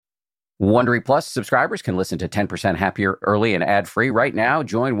Wondery Plus subscribers can listen to 10% Happier early and ad-free right now.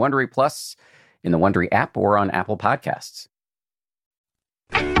 Join Wondery Plus in the Wondery app or on Apple Podcasts.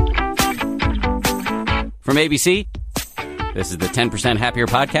 From ABC, this is the 10% Happier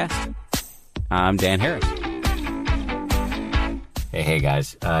podcast. I'm Dan Harris. Hey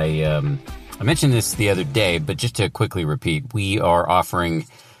guys. I mentioned this the other day, but just to quickly repeat, we are offering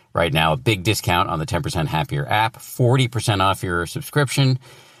right now a big discount on the 10% Happier app, 40% off your subscription.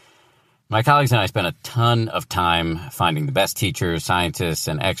 My colleagues and I spent a ton of time finding the best teachers, scientists,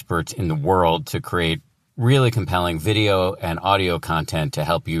 and experts in the world to create really compelling video and audio content to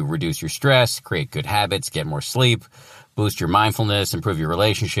help you reduce your stress, create good habits, get more sleep, boost your mindfulness, improve your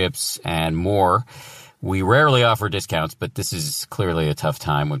relationships, and more. We rarely offer discounts, but this is clearly a tough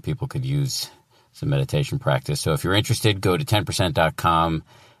time when people could use some meditation practice. So if you're interested, go to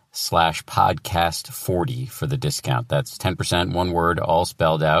 10%.com/podcast40 for the discount. That's 10%, one word, all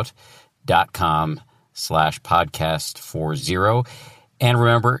spelled out. .com/podcast40. And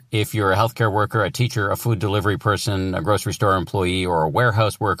remember, if you're a healthcare worker, a teacher, a food delivery person, a grocery store employee, or a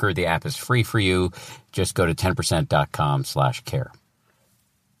warehouse worker, the app is free for you. Just go to 10%.com/care.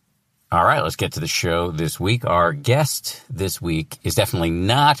 All right, let's get to the show this week. Our guest this week is definitely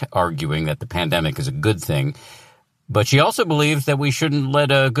not arguing that the pandemic is a good thing, but she also believes that we shouldn't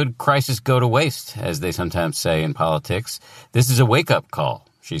let a good crisis go to waste, as they sometimes say in politics. This is a wake-up call,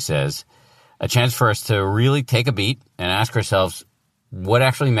 she says. A chance for us to really take a beat and ask ourselves what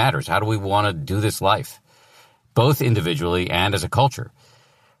actually matters. How do we want to do this life, both individually and as a culture?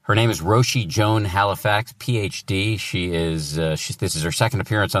 Her name is Roshi Joan Halifax, PhD. This is her second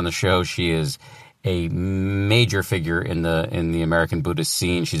appearance on the show. She is a major figure in the American Buddhist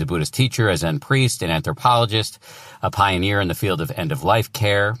scene. She's a Buddhist teacher, a Zen priest, an anthropologist, a pioneer in the field of end-of-life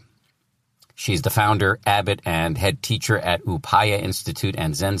care. She's the founder, abbot, and head teacher at Upaya Institute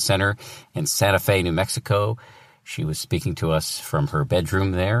and Zen Center in Santa Fe, New Mexico. She was speaking to us from her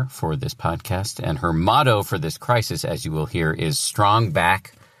bedroom there for this podcast. And her motto for this crisis, as you will hear, is strong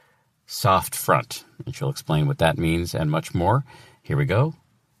back, soft front. And she'll explain what that means and much more. Here we go.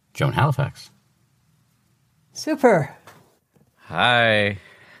 Joan Halifax. Super. Hi.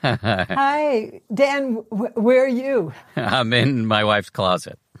 Hi. Dan, where are you? I'm in my wife's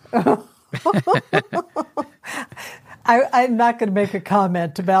closet. I'm not going to make a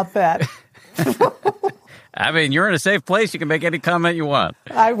comment about that. I mean, you're in a safe place. You can make any comment you want.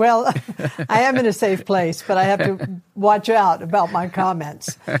 I am in a safe place, but I have to watch out about my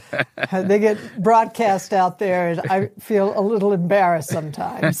comments. They get broadcast out there, and I feel a little embarrassed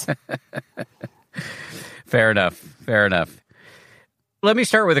sometimes. Fair enough. Let me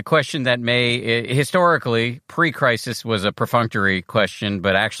start with a question that historically, pre-crisis was a perfunctory question,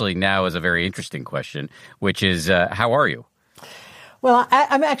 but actually now is a very interesting question, which is, how are you? Well,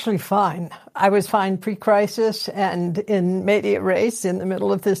 I'm actually fine. I was fine pre-crisis and in medias res, in the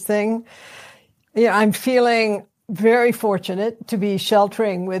middle of this thing. I'm feeling very fortunate to be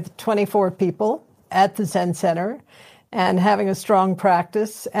sheltering with 24 people at the Zen Center and having a strong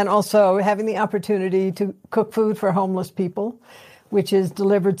practice, and also having the opportunity to cook food for homeless people, which is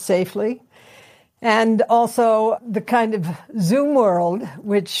delivered safely. And also the kind of Zoom world,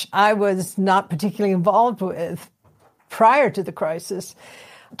 which I was not particularly involved with prior to the crisis,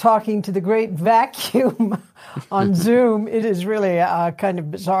 talking to the great vacuum on Zoom. It is really a kind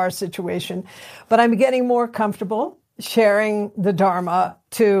of bizarre situation. But I'm getting more comfortable sharing the Dharma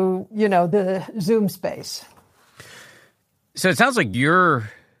to, the Zoom space. So it sounds like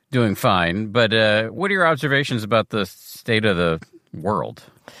you're doing fine, but what are your observations about the state of the world?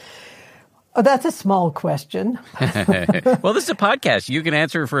 Oh, that's a small question. Well, this is a podcast. You can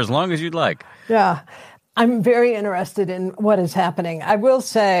answer for as long as you'd like. Yeah. I'm very interested in what is happening. I will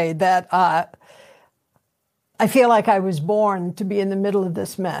say that I feel like I was born to be in the middle of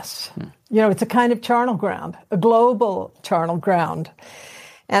this mess. It's a kind of charnel ground, a global charnel ground.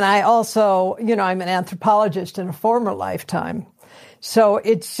 And I also, I'm an anthropologist in a former lifetime. So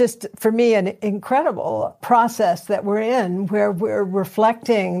it's just, for me, an incredible process that we're in, where we're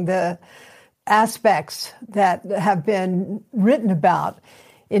reflecting the aspects that have been written about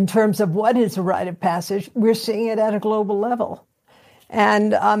in terms of what is a rite of passage. We're seeing it at a global level.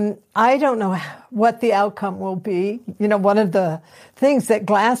 And I don't know what the outcome will be. One of the things that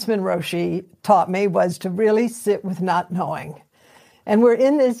Glassman Roshi taught me was to really sit with not knowing. And we're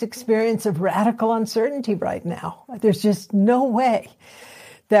in this experience of radical uncertainty right now. There's just no way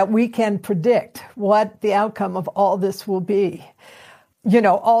that we can predict what the outcome of all this will be.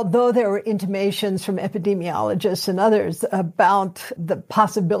 Although there were intimations from epidemiologists and others about the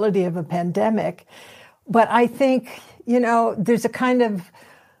possibility of a pandemic, but I think, there's a kind of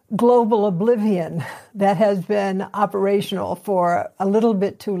global oblivion that has been operational for a little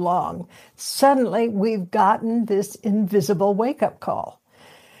bit too long. Suddenly, we've gotten this invisible wake-up call.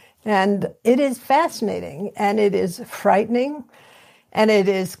 And it is fascinating, and it is frightening, and it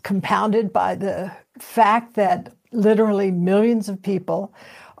is compounded by the fact that literally millions of people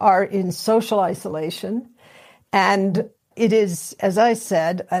are in social isolation. And it is, as I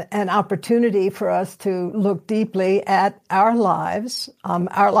said, an opportunity for us to look deeply at our lives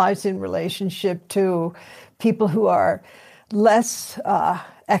in relationship to people who are less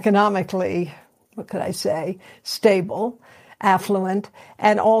economically, stable, affluent,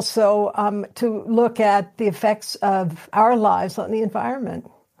 and also to look at the effects of our lives on the environment.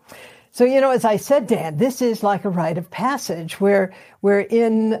 So, as I said, Dan, this is like a rite of passage. We're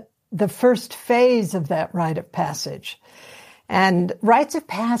in the first phase of that rite of passage. And rites of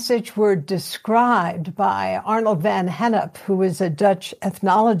passage were described by Arnold van Gennep, who was a Dutch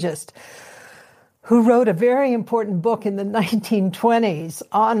ethnologist, who wrote a very important book in the 1920s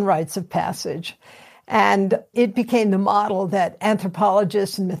on rites of passage. And it became the model that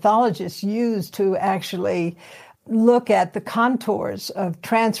anthropologists and mythologists used to actually look at the contours of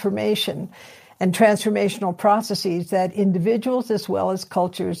transformation and transformational processes that individuals as well as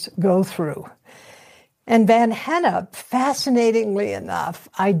cultures go through. And Van Gennep, fascinatingly enough,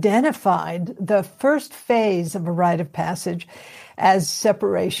 identified the first phase of a rite of passage as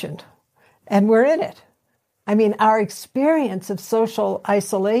separation. And we're in it. I mean, our experience of social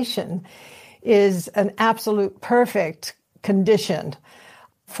isolation is an absolute perfect condition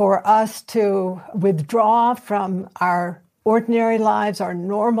for us to withdraw from our ordinary lives, our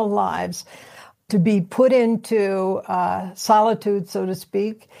normal lives, to be put into solitude, so to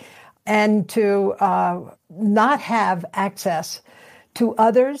speak, and to not have access to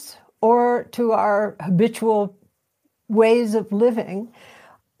others or to our habitual ways of living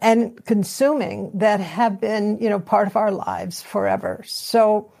and consuming that have been, part of our lives forever.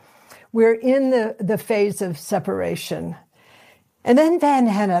 So we're in the phase of separation. And then Van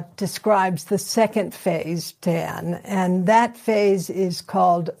Gennep describes the second phase, Dan, and that phase is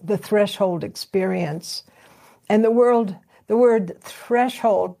called the threshold experience. And the word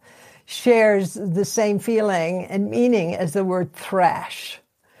threshold shares the same feeling and meaning as the word thrash.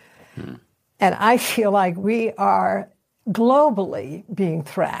 And I feel like we are globally being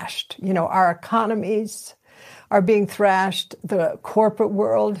thrashed. Our economies are being thrashed. The corporate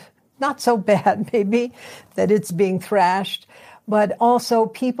world, not so bad maybe that it's being thrashed, but also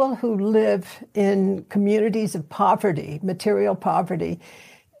people who live in communities of poverty, material poverty,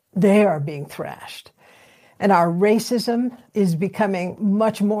 they are being thrashed. And our racism is becoming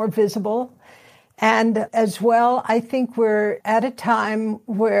much more visible. And as well, I think we're at a time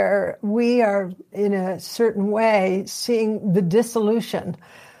where we are, in a certain way, seeing the dissolution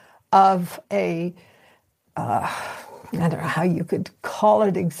of I don't know how you could call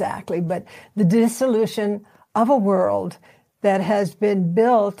it exactly, but the dissolution of a world that has been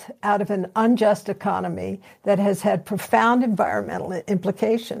built out of an unjust economy that has had profound environmental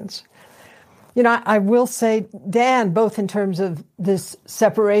implications. I will say, Dan, both in terms of this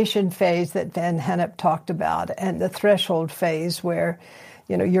separation phase that Van Gennep talked about and the threshold phase where,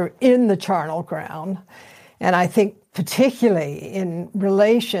 you're in the charnel ground. And I think particularly in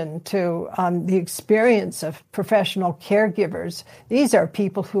relation to the experience of professional caregivers, these are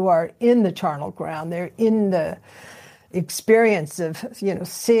people who are in the charnel ground. They're in the experience of,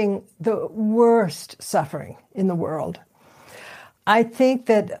 seeing the worst suffering in the world. I think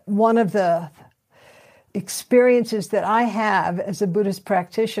that one of the experiences that I have as a Buddhist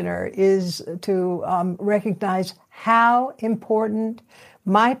practitioner is to recognize how important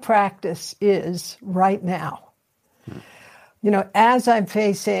my practice is right now. As I'm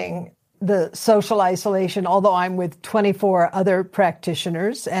facing the social isolation, although I'm with 24 other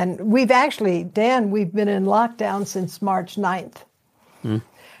practitioners, and we've actually, Dan, we've been in lockdown since March 9th.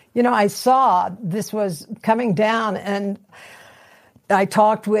 I saw this was coming down, and I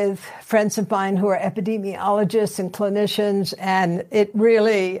talked with friends of mine who are epidemiologists and clinicians, and it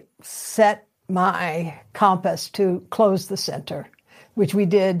really set my compass to close the center, which we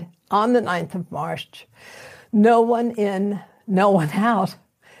did on the 9th of March. No one in, no one out,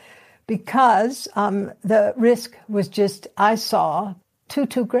 because the risk was just, I saw,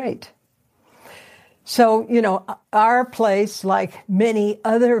 too great. So, our place, like many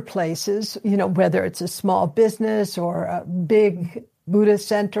other places, whether it's a small business or a big Buddhist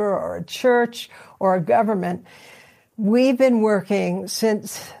center or a church or a government, we've been working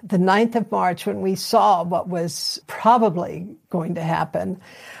since the 9th of March when we saw what was probably going to happen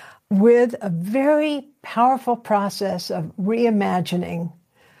with a very powerful process of reimagining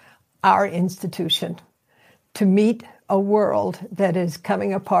our institution to meet a world that is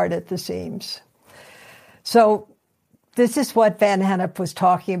coming apart at the seams. So this is what Van Hennep was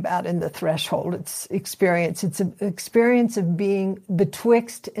talking about in the threshold. It's experience. It's an experience of being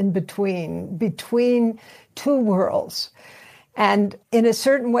betwixt and between two worlds. And in a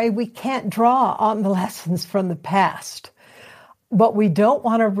certain way, we can't draw on the lessons from the past, but we don't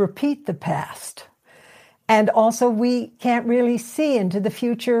want to repeat the past. And also, we can't really see into the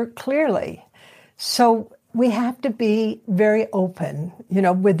future clearly. So we have to be very open,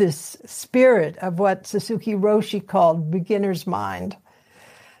 with this spirit of what Suzuki Roshi called beginner's mind.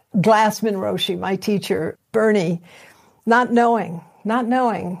 Glassman Roshi, my teacher, Bernie, not knowing,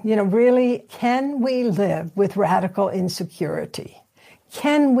 really, can we live with radical insecurity?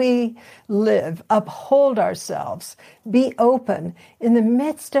 Can we live, uphold ourselves, be open in the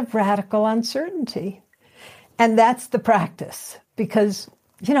midst of radical uncertainty? And that's the practice, because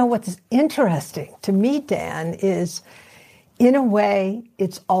what's interesting to me, Dan, is in a way,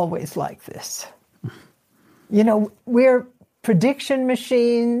 it's always like this. We're prediction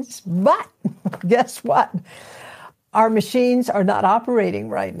machines, but guess what? Our machines are not operating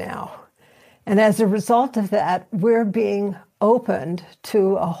right now. And as a result of that, we're being opened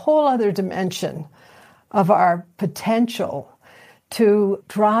to a whole other dimension of our potential to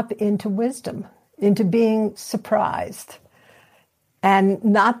drop into wisdom, into being surprised. And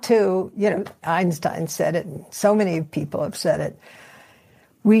not to, Einstein said it, and so many people have said it,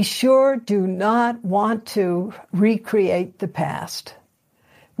 we sure do not want to recreate the past.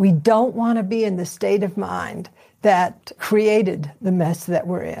 We don't want to be in the state of mind that created the mess that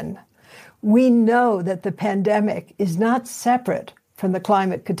we're in. We know that the pandemic is not separate from the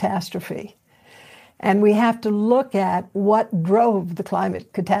climate catastrophe. And we have to look at what drove the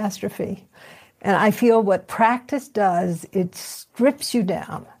climate catastrophe. And I feel what practice does, it strips you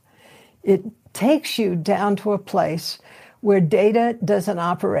down. It takes you down to a place where data doesn't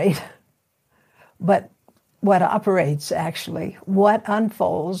operate, but what operates actually, what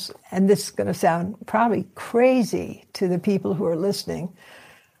unfolds, and this is going to sound probably crazy to the people who are listening,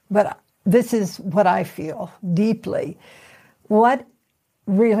 but this is what I feel deeply. What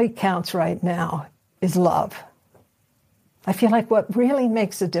really counts right now is love. I feel like what really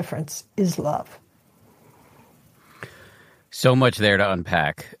makes a difference is love. So much there to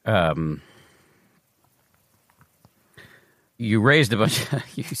unpack. You raised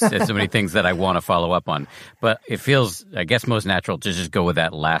you said so many things that I want to follow up on, but it feels, I guess, most natural to just go with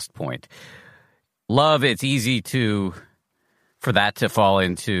that last point. Love, it's easy for that to fall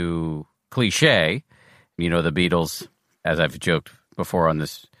into cliche. The Beatles, as I've joked before on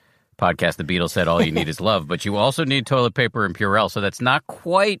this podcast, the Beatles said all you need is love, but you also need toilet paper and Purell, so that's not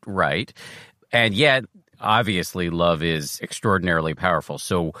quite right. And yet, obviously, love is extraordinarily powerful.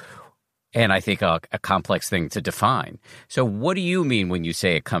 So, and I think a complex thing to define. So what do you mean when you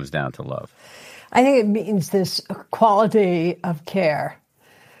say it comes down to love? I think it means this quality of care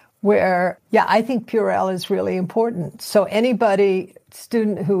where, I think Purell is really important. So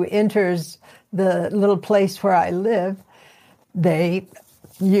student who enters the little place where I live, they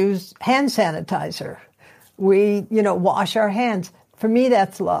use hand sanitizer. We, wash our hands. For me,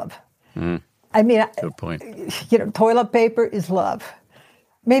 that's love. I mean, good point. Toilet paper is love.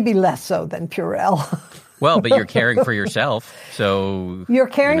 Maybe less so than Purell. Well, but you're caring for yourself, so... You're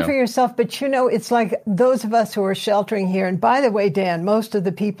caring for yourself, but it's like those of us who are sheltering here, and by the way, Dan, most of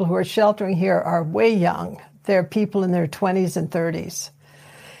the people who are sheltering here are way young. They're people in their 20s and 30s,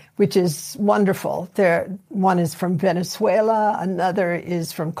 which is wonderful. One is from Venezuela, another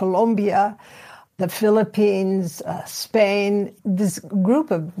is from Colombia, the Philippines, Spain, this group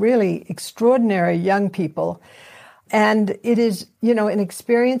of really extraordinary young people. And it is, an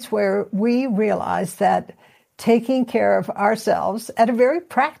experience where we realize that taking care of ourselves at a very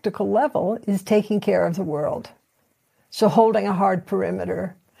practical level is taking care of the world. So holding a hard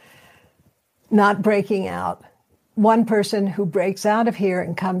perimeter, not breaking out. One person who breaks out of here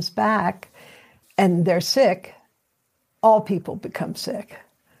and comes back and they're sick, all people become sick.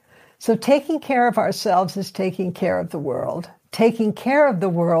 So taking care of ourselves is taking care of the world. Taking care of the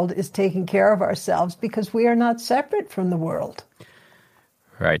world is taking care of ourselves because we are not separate from the world.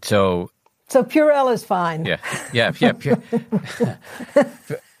 Right. So Purell is fine. Yeah.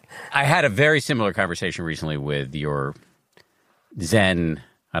 I had a very similar conversation recently with your Zen,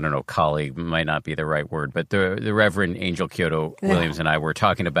 colleague might not be the right word, but the Reverend Angel Kyoto Williams and I were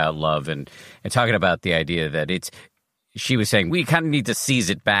talking about love and talking about the idea that she was saying we kind of need to seize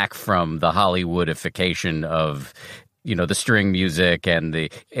it back from the Hollywoodification of the string music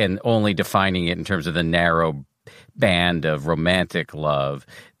and only defining it in terms of the narrow band of romantic love,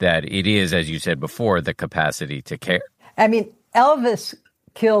 that it is, as you said before, the capacity to care. I mean, Elvis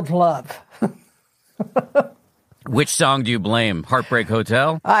killed love. Which song do you blame? Heartbreak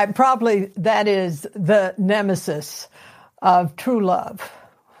Hotel? Probably that is the nemesis of true love.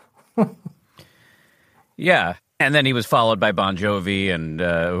 Yeah. And then he was followed by Bon Jovi, and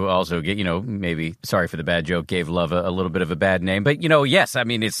who also, maybe, sorry for the bad joke, gave love a little bit of a bad name. But, yes, I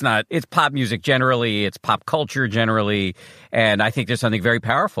mean, it's pop music generally, it's pop culture generally, and I think there's something very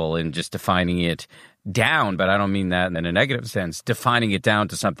powerful in just defining it down, but I don't mean that in a negative sense, defining it down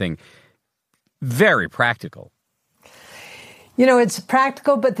to something very practical. It's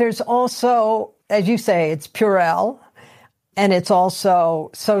practical, but there's also, as you say, it's Purell. And it's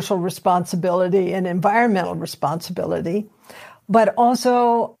also social responsibility and environmental responsibility. But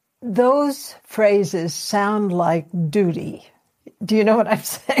also, those phrases sound like duty. Do you know what I'm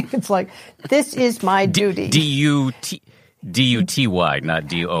saying? It's like, this is my duty. D-U-T-Y, not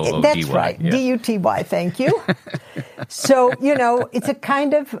D-O-O-D-Y. That's right. Yeah. D-U-T-Y, thank you. So, it's a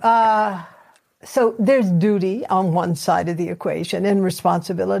kind of... So there's duty on one side of the equation and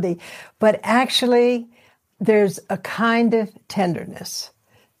responsibility. But actually... there's a kind of tenderness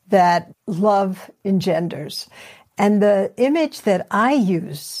that love engenders. And the image that I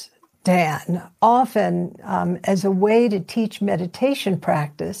use, Dan, often as a way to teach meditation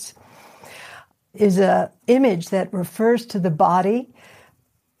practice is an image that refers to the body,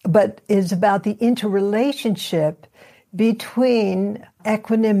 but is about the interrelationship between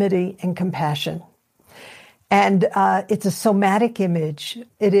equanimity and compassion. And it's a somatic image.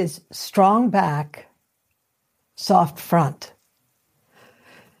 It is strong back, soft front.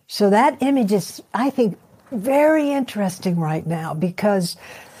 So that image is, I think, very interesting right now because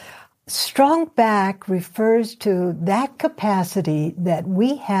strong back refers to that capacity that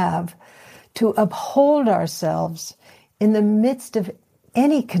we have to uphold ourselves in the midst of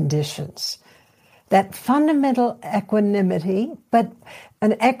any conditions. That fundamental equanimity, but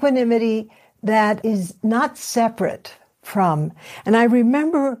an equanimity that is not separate from. And I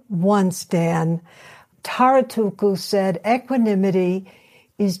remember once, Dan, Taratuku said, equanimity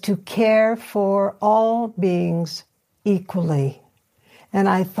is to care for all beings equally. And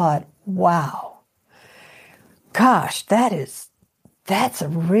I thought, wow, gosh, that's a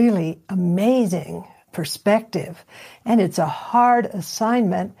really amazing perspective. And it's a hard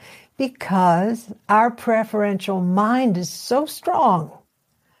assignment because our preferential mind is so strong.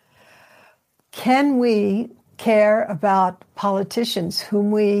 Can we care about politicians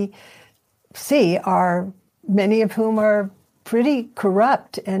whom we see many of whom are pretty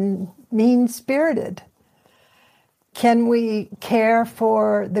corrupt and mean-spirited? Can we care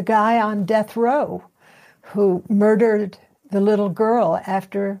for the guy on death row who murdered the little girl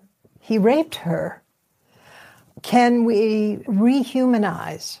after he raped her? Can we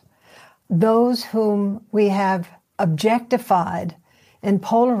rehumanize those whom we have objectified and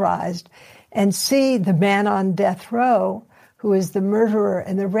polarized and see the man on death row, who is the murderer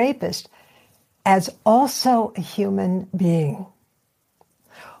and the rapist, as also a human being?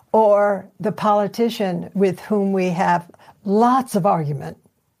 Or the politician with whom we have lots of argument.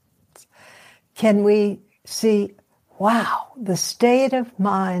 Can we see, wow, the state of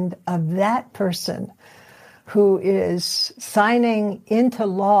mind of that person who is signing into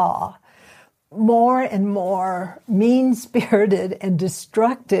law more and more mean-spirited and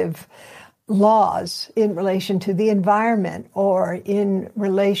destructive laws in relation to the environment or in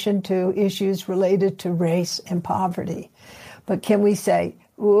relation to issues related to race and poverty. But can we say,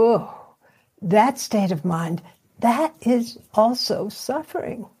 whoa, that state of mind, that is also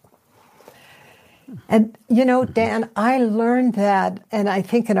suffering. And, Dan, I learned that, and I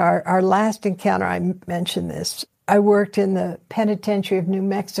think in our last encounter I mentioned this. I worked in the penitentiary of New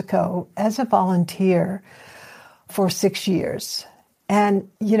Mexico as a volunteer for 6 years. And,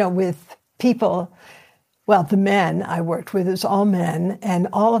 with people, well, the men I worked with is all men, and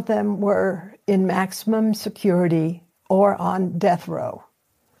all of them were in maximum security or on death row.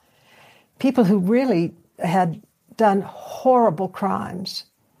 People who really had done horrible crimes.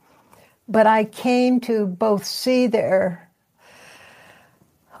 But I came to both see the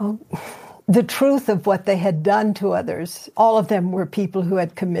truth of what they had done to others. All of them were people who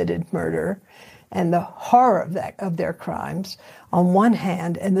had committed murder, and the horror of their crimes on one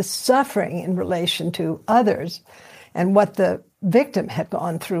hand, and the suffering in relation to others, and what the victim had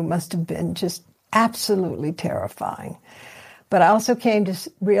gone through must have been just absolutely terrifying. But I also came to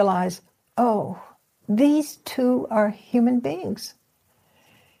realize, oh, these two are human beings.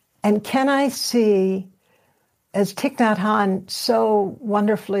 And can I see, as Thich Nhat Hanh so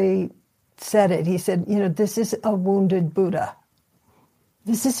wonderfully said it. He said, this is a wounded Buddha.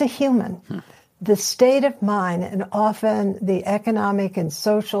 This is a human. The state of mind and often the economic and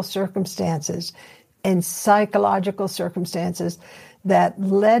social circumstances and psychological circumstances that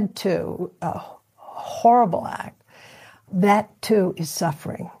led to a horrible act, that too is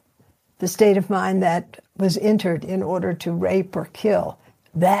suffering. The state of mind that was entered in order to rape or kill,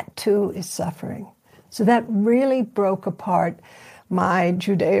 that too is suffering. So that really broke apart my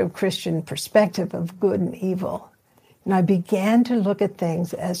Judeo-Christian perspective of good and evil. And I began to look at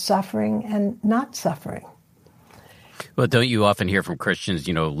things as suffering and not suffering. Well, don't you often hear from Christians,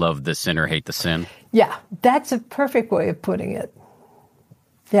 love the sinner, hate the sin? Yeah, that's a perfect way of putting it.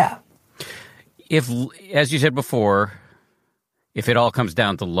 Yeah. If, as you said before, if it all comes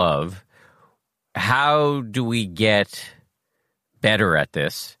down to love, how do we get better at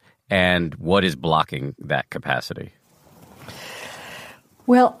this? And what is blocking that capacity?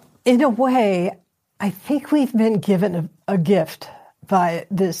 Well, in a way, I think we've been given a gift by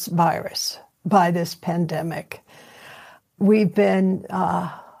this virus, by this pandemic. We've been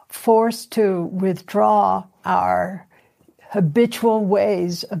forced to withdraw our habitual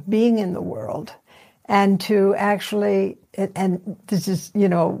ways of being in the world and to actually, and this is,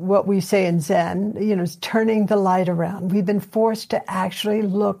 what we say in Zen, is turning the light around. We've been forced to actually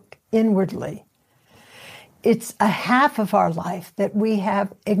look inwardly. It's a half of our life that we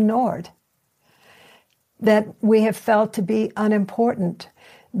have ignored, that we have felt to be unimportant,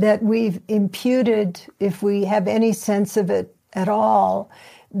 that we've imputed, if we have any sense of it at all,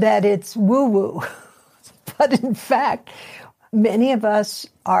 that it's woo-woo. But in fact, many of us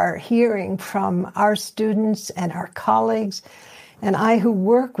are hearing from our students and our colleagues, and I who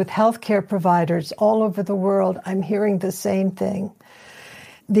work with healthcare providers all over the world, I'm hearing the same thing.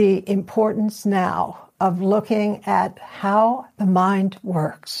 The importance now of looking at how the mind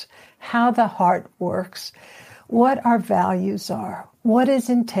works, how the heart works, what our values are, what is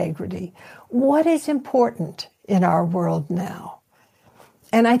integrity, what is important in our world now.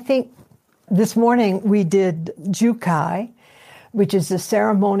 And I think this morning we did Jukai, which is the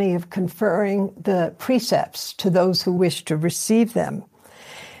ceremony of conferring the precepts to those who wish to receive them.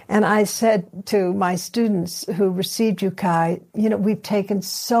 And I said to my students who received Jukai, we've taken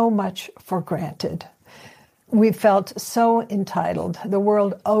so much for granted. We felt so entitled. The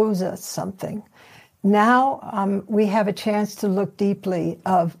world owes us something. Now we have a chance to look deeply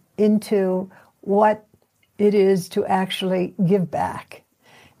into what it is to actually give back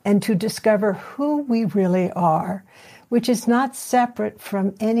and to discover who we really are, which is not separate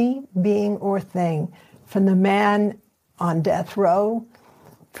from any being or thing, from the man on death row,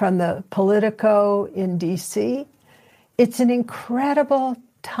 from the Politico in D.C. It's an incredible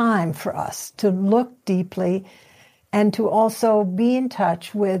time for us to look deeply and to also be in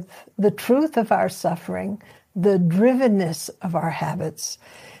touch with the truth of our suffering, the drivenness of our habits,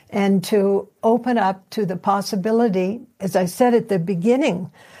 and to open up to the possibility, as I said at the beginning,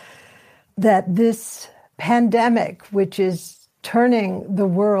 that this pandemic, which is turning the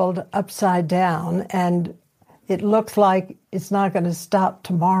world upside down, and it looks like it's not going to stop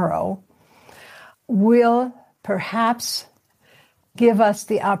tomorrow, will perhaps give us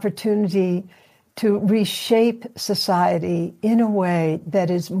the opportunity to reshape society in a way that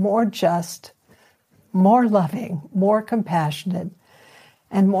is more just, more loving, more compassionate,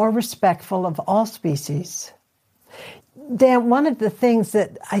 and more respectful of all species. Dan, one of the things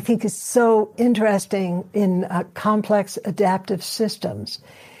that I think is so interesting in complex adaptive systems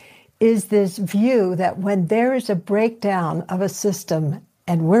is this view that when there is a breakdown of a system,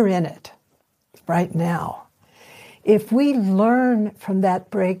 and we're in it right now, if we learn from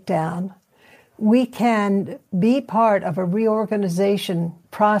that breakdown, we can be part of a reorganization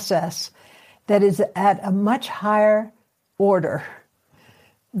process that is at a much higher order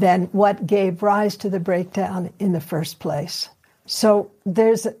than what gave rise to the breakdown in the first place. So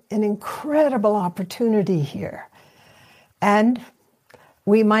there's an incredible opportunity here. And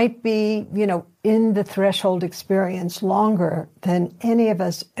we might be, in the threshold experience longer than any of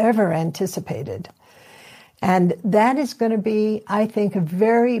us ever anticipated. And that is going to be, I think, a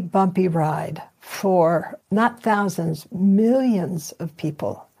very bumpy ride for not thousands, millions of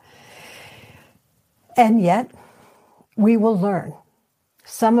people. And yet, we will learn.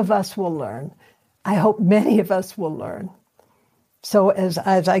 Some of us will learn. I hope many of us will learn. So as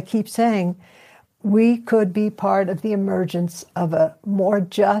I keep saying, we could be part of the emergence of a more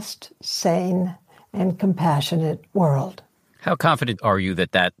just, sane, and compassionate world. How confident are you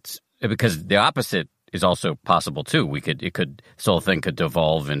that that's, because the opposite is also possible too. This whole thing could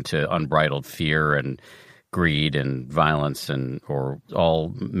devolve into unbridled fear and greed and violence or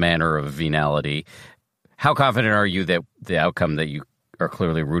all manner of venality. How confident are you that the outcome that you are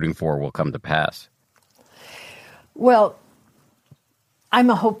clearly rooting for will come to pass? Well, I'm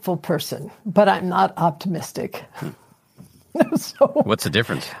a hopeful person, but I'm not optimistic. So, what's the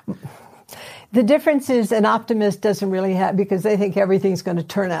difference? The difference is an optimist doesn't really have, because they think everything's going to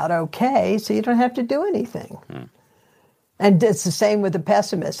turn out okay, so you don't have to do anything. And it's the same with the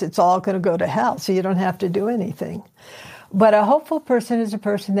pessimist. It's all going to go to hell, so you don't have to do anything. But a hopeful person is a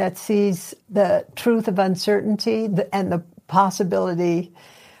person that sees the truth of uncertainty and the possibility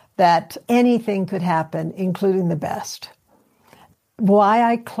that anything could happen, including the best. Why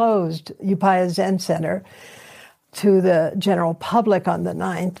I closed Upaya Zen Center to the general public on the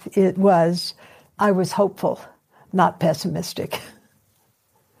 9th, I was hopeful, not pessimistic.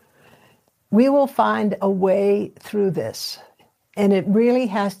 We will find a way through this. And it really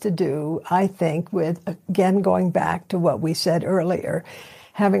has to do, I think, with, again, going back to what we said earlier,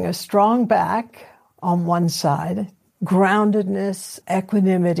 having a strong back on one side, groundedness,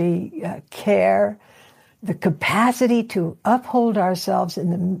 equanimity, care, the capacity to uphold ourselves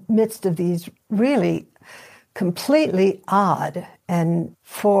in the midst of these really completely odd and,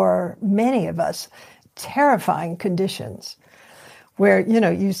 for many of us, terrifying conditions where,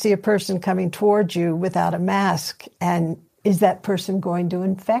 you see a person coming towards you without a mask, and is that person going to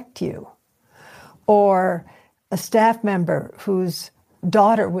infect you? Or a staff member whose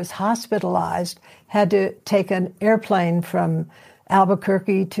daughter was hospitalized had to take an airplane from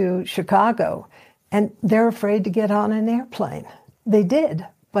Albuquerque to Chicago, and they're afraid to get on an airplane. They did,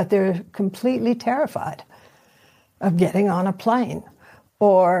 but they're completely terrified of getting on a plane.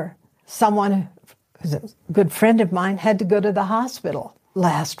 Or someone who's a good friend of mine had to go to the hospital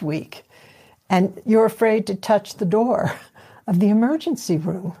last week, and you're afraid to touch the door of the emergency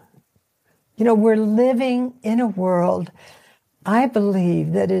room. We're living in a world, I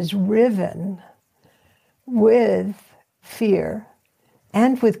believe, that is riven with fear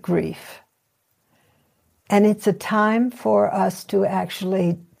and with grief. And it's a time for us to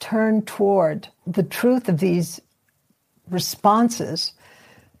actually turn toward the truth of these responses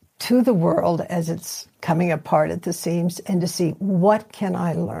to the world as it's coming apart at the seams, and to see, what can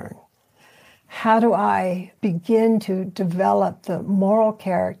I learn? How do I begin to develop the moral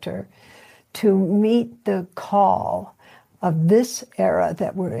character to meet the call of this era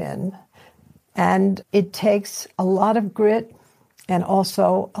that we're in? And it takes a lot of grit and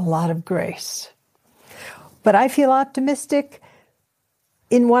also a lot of grace. But I feel optimistic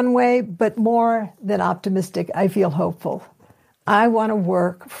in one way, but more than optimistic, I feel hopeful. I want to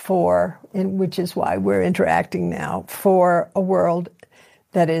work for, and which is why we're interacting now, for a world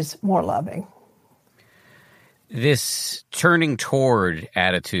that is more loving. This turning toward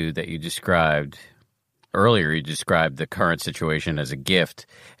attitude that you described earlier, you described the current situation as a gift.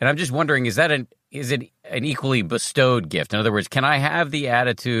 And I'm just wondering, is it an equally bestowed gift? In other words, can I have the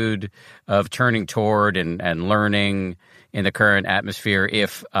attitude of turning toward and learning in the current atmosphere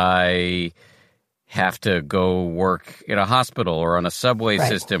if I have to go work in a hospital or on a subway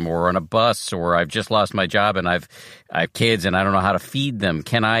system or on a bus, or I've just lost my job and I have kids and I don't know how to feed them?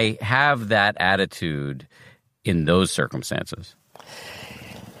 Can I have that attitude in those circumstances?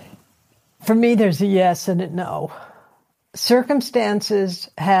 For me, there's a yes and a no. Circumstances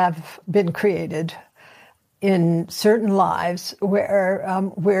have been created in certain lives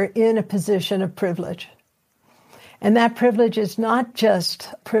where we're in a position of privilege. And that privilege is not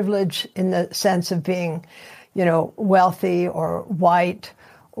just privilege in the sense of being, wealthy or white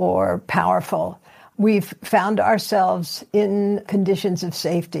or powerful. We've found ourselves in conditions of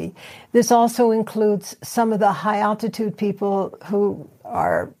safety. This also includes some of the high-altitude people who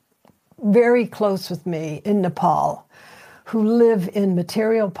are very close with me in Nepal, who live in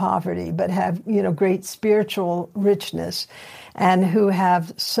material poverty but have, great spiritual richness, and who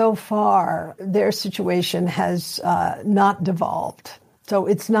have, so far, their situation has not devolved. So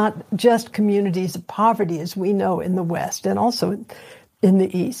it's not just communities of poverty as we know in the West and also in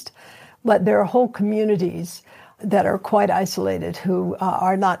the East, but there are whole communities that are quite isolated who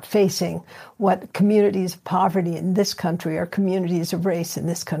are not facing what communities of poverty in this country or communities of race in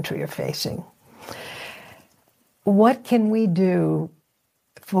this country are facing. What can we do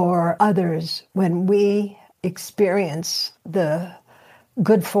for others when we experience the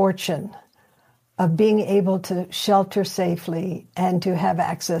good fortune of being able to shelter safely and to have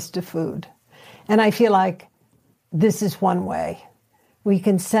access to food? And I feel like this is one way. We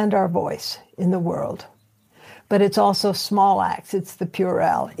can send our voice in the world. But it's also small acts. It's the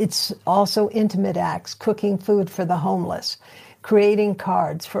Purell. It's also intimate acts, cooking food for the homeless, creating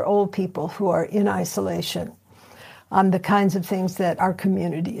cards for old people who are in isolation, the kinds of things that our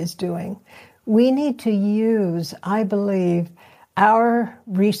community is doing. We need to use, I believe, our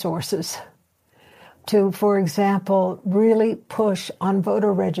resources to, for example, really push on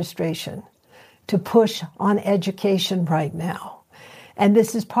voter registration, to push on education right now. And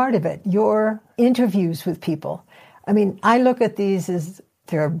this is part of it, your interviews with people. I mean, I look at these as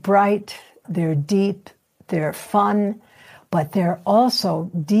they're bright, they're deep, they're fun, but they're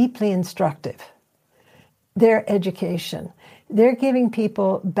also deeply instructive. They're education. They're giving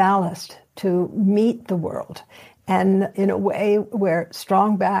people ballast to meet the world, and in a way where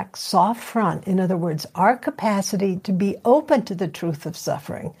strong back, soft front, in other words, our capacity to be open to the truth of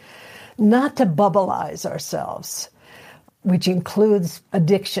suffering, not to bubbleize ourselves, which includes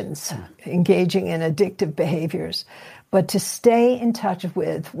addictions, engaging in addictive behaviors, but to stay in touch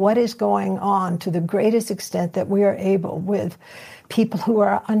with what is going on to the greatest extent that we are able with people who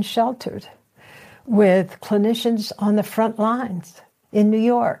are unsheltered, with clinicians on the front lines in New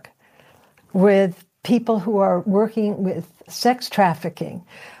York, with people who are working with sex trafficking,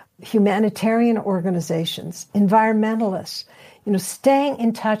 humanitarian organizations, environmentalists, staying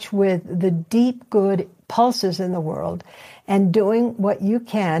in touch with the deep good pulses in the world and doing what you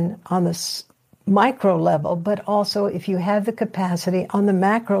can on the micro level, but also if you have the capacity on the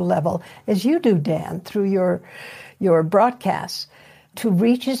macro level, as you do, Dan, through your broadcasts, to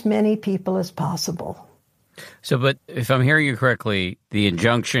reach as many people as possible. So, but if I'm hearing you correctly, the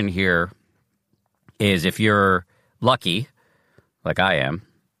injunction here is if you're lucky, like I am,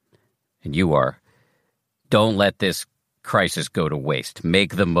 and you are, don't let this crisis go to waste.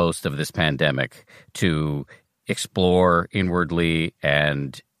 Make the most of this pandemic to explore inwardly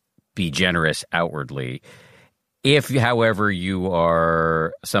and be generous outwardly. If, however, you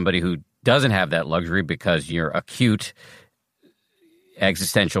are somebody who doesn't have that luxury because you're acute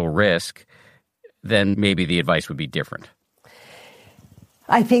existential risk, then maybe the advice would be different.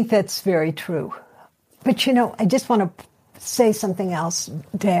 I think that's very true. But, I just want to say something else,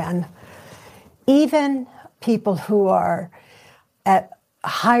 Dan. Even people who are at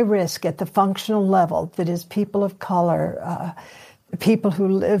high risk at the functional level, that is, people of color, people who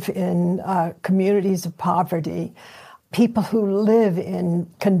live in communities of poverty, people who live in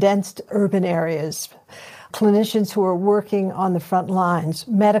condensed urban areas, clinicians who are working on the front lines,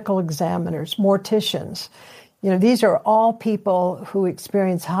 medical examiners, morticians. These are all people who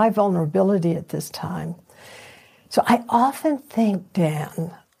experience high vulnerability at this time. So I often think,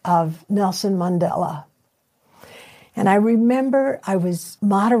 Dan, of Nelson Mandela. And I remember I was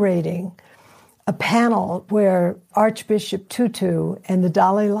moderating a panel where Archbishop Tutu and the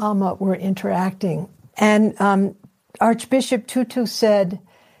Dalai Lama were interacting. And Archbishop Tutu said,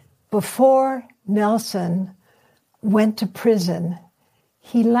 before Nelson went to prison,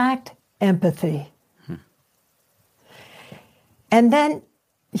 he lacked empathy. And then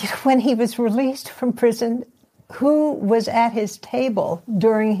when he was released from prison, who was at his table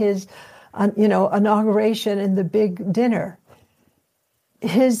during his inauguration and the big dinner?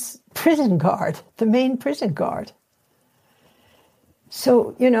 His prison guard, the main prison guard.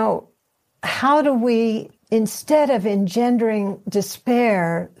 So, how do we, instead of engendering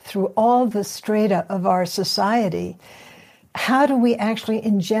despair through all the strata of our society, how do we actually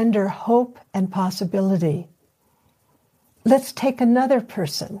engender hope and possibility? Let's take another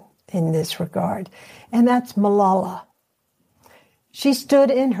person in this regard, and that's Malala. She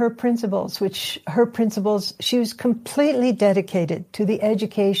stood in her principles, she was completely dedicated to the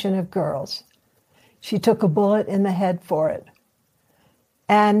education of girls. She took a bullet in the head for it.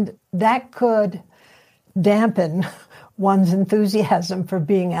 And that could dampen one's enthusiasm for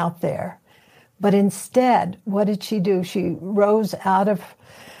being out there. But instead, what did she do? She rose out of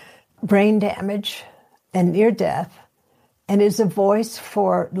brain damage and near death and is a voice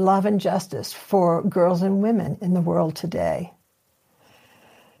for love and justice for girls and women in the world today.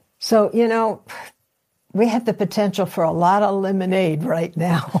 So, we have the potential for a lot of lemonade right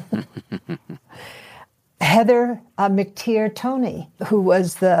now. Heather McTeer Toney, who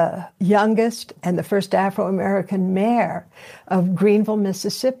was the youngest and the first Afro-American mayor of Greenville,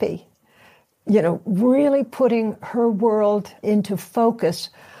 Mississippi, really putting her world into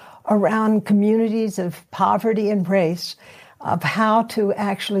focus around communities of poverty and race, of how to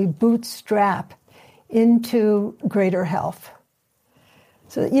actually bootstrap into greater health.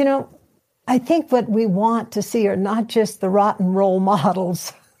 So, I think what we want to see are not just the rotten role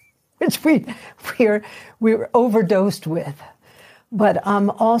models, which we're overdosed with, but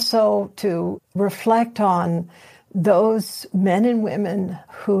also to reflect on those men and women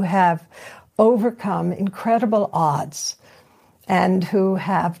who have overcome incredible odds and who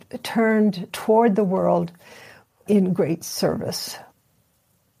have turned toward the world in great service.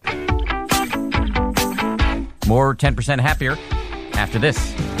 More 10% Happier after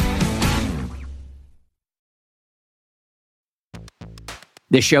this.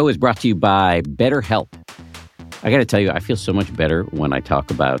 This show is brought to you by BetterHelp. I got to tell you, I feel so much better when I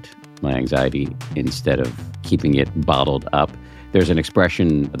talk about my anxiety instead of keeping it bottled up. There's an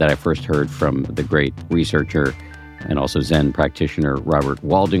expression that I first heard from the great researcher and also Zen practitioner Robert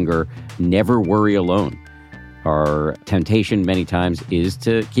Waldinger: never worry alone. Our temptation many times is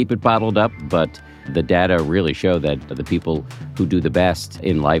to keep it bottled up, but the data really show that the people who do the best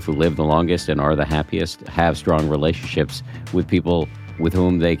in life, who live the longest and are the happiest, have strong relationships with people with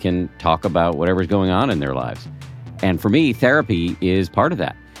whom they can talk about whatever's going on in their lives. And for me, therapy is part of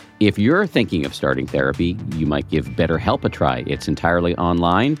that. If you're thinking of starting therapy, you might give BetterHelp a try. It's entirely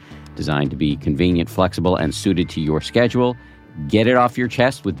online, designed to be convenient, flexible, and suited to your schedule. Get it off your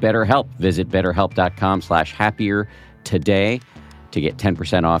chest with BetterHelp. Visit BetterHelp.com/happier today to get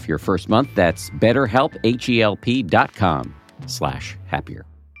 10% off your first month. That's BetterHelp, HELP.com/happier.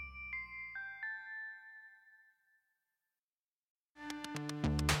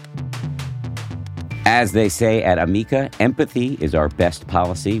 As they say at Amica, empathy is our best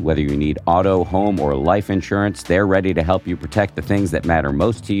policy. Whether you need auto, home, or life insurance, they're ready to help you protect the things that matter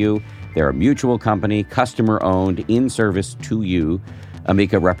most to you. They're a mutual company, customer-owned, in service to you.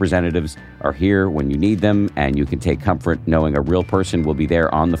 Amica representatives are here when you need them, and you can take comfort knowing a real person will be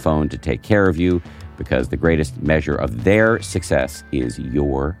there on the phone to take care of you, because the greatest measure of their success is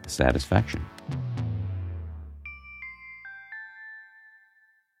your satisfaction.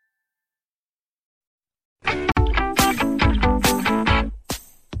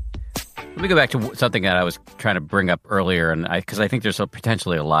 Let me go back to something that I was trying to bring up earlier, and because I think there's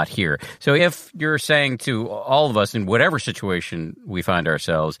potentially a lot here. So if you're saying to all of us in whatever situation we find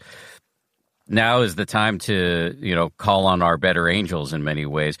ourselves, now is the time to, call on our better angels in many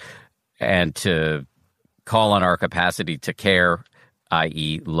ways, and to call on our capacity to care,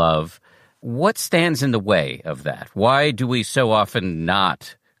 i.e. love. What stands in the way of that? Why do we so often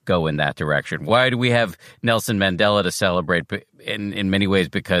not go in that direction? Why do we have Nelson Mandela to celebrate in many ways?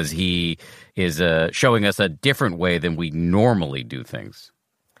 Because he is showing us a different way than we normally do things.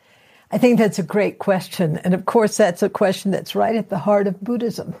 I think that's a great question. And of course, that's a question that's right at the heart of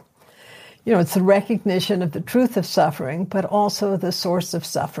Buddhism. It's the recognition of the truth of suffering, but also the source of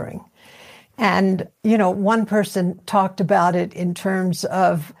suffering. And, one person talked about it in terms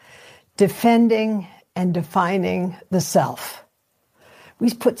of defending and defining the self.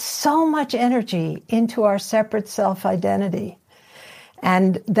 We put so much energy into our separate self-identity.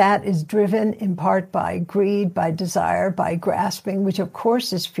 And that is driven in part by greed, by desire, by grasping, which of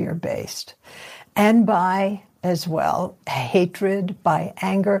course is fear-based, and by, as well, hatred, by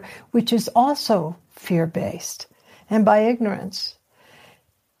anger, which is also fear-based, and by ignorance.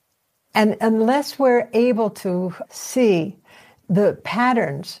 And unless we're able to see the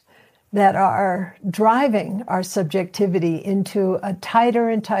patterns that are driving our subjectivity into a tighter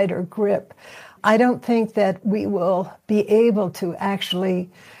and tighter grip, I don't think that we will be able to actually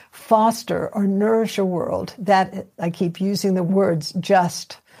foster or nourish a world that, I keep using the words,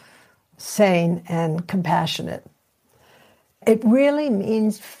 just, sane, and compassionate. It really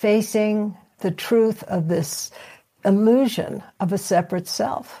means facing the truth of this illusion of a separate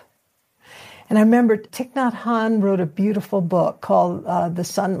self. And I remember Thich Nhat Hanh wrote a beautiful book called The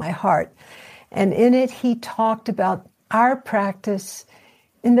Sun, My Heart. And in it, he talked about our practice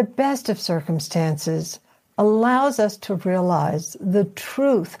in the best of circumstances allows us to realize the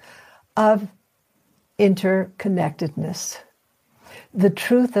truth of interconnectedness, the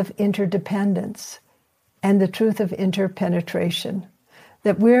truth of interdependence, and the truth of interpenetration.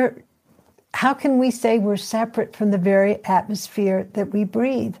 How can we say we're separate from the very atmosphere that we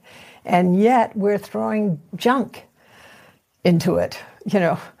breathe? And yet we're throwing junk into it,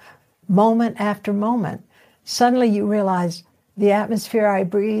 moment after moment. Suddenly you realize the atmosphere I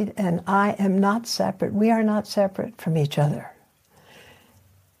breathe and I am not separate. We are not separate from each other.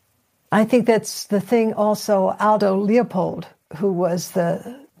 I think that's the thing also. Aldo Leopold, who was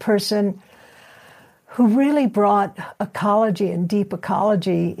the person who really brought ecology and deep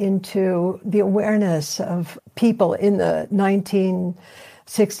ecology into the awareness of people in the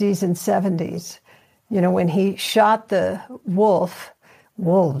 1960s and 70s. When he shot the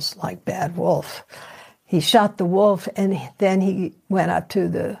wolves like bad wolf, he shot the wolf and then he went up to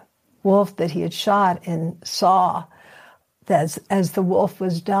the wolf that he had shot and saw that as the wolf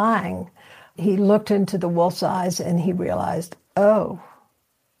was dying, he looked into the wolf's eyes and he realized, oh,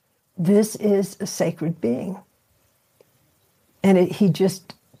 this is a sacred being. And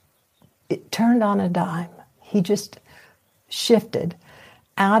it turned on a dime. He just shifted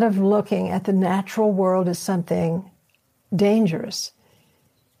out of looking at the natural world as something dangerous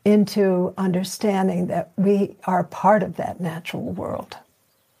into understanding that we are part of that natural world.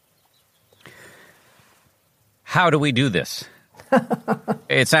 How do we do this?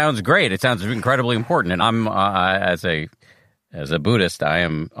 It sounds great. It sounds incredibly important. And I'm, as a Buddhist, I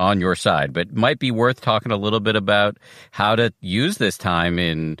am on your side. But it might be worth talking a little bit about how to use this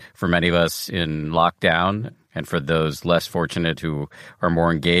time for many of us in lockdown, and for those less fortunate who are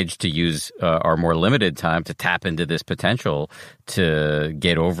more engaged, to use our more limited time to tap into this potential to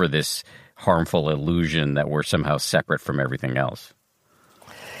get over this harmful illusion that we're somehow separate from everything else.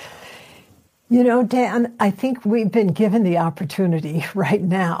 You know, Dan, I think we've been given the opportunity right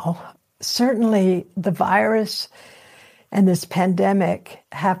now. Certainly the virus and this pandemic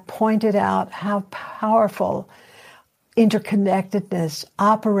have pointed out how powerful interconnectedness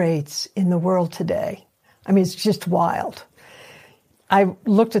operates in the world today. I mean, it's just wild. I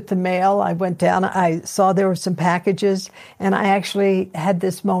looked at the mail, I went down, I saw there were some packages, and I actually had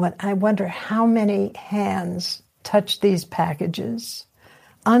this moment. I wonder how many hands touched these packages,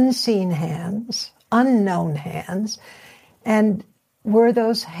 unseen hands, unknown hands, and were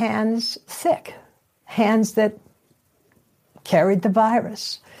those hands thick, hands that carried the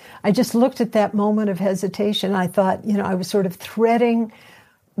virus? I just looked at that moment of hesitation. I thought, I was sort of threading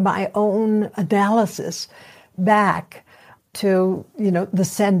my own analysis back to, the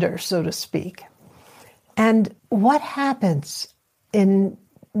sender, so to speak. And what happens in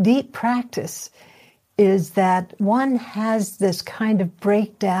deep practice is that one has this kind of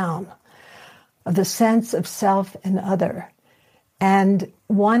breakdown of the sense of self and other. And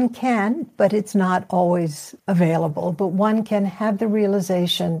one can, but it's not always available, but one can have the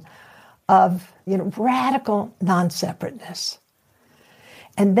realization of, radical non-separateness.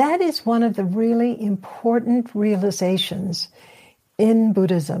 And that is one of the really important realizations in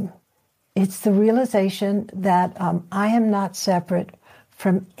Buddhism. It's the realization that I am not separate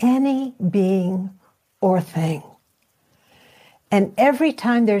from any being or thing. And every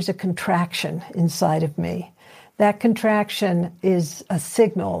time there's a contraction inside of me, that contraction is a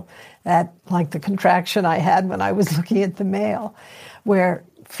signal that, like the contraction I had when I was looking at the mail, where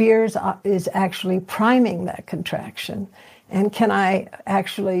fear is actually priming that contraction. And can I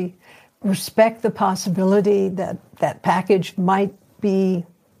actually respect the possibility that that package might be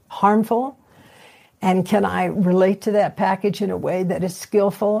harmful? And can I relate to that package in a way that is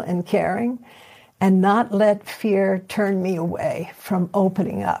skillful and caring, and not let fear turn me away from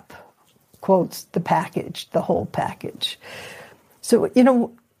opening up, quotes, the package, the whole package? So,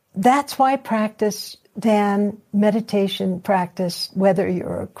 that's why practice, Dan, meditation practice, whether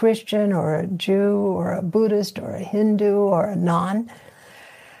you're a Christian or a Jew or a Buddhist or a Hindu or a non,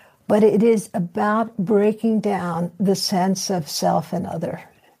 but it is about breaking down the sense of self and other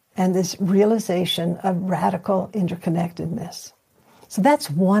and this realization of radical interconnectedness. So that's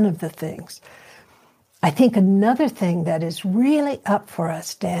one of the things. I think another thing that is really up for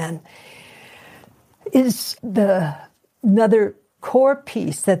us, Dan, is another core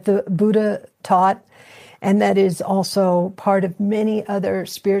piece that the Buddha taught, and that is also part of many other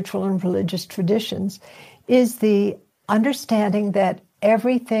spiritual and religious traditions, is the understanding that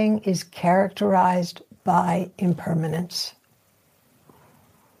everything is characterized by impermanence.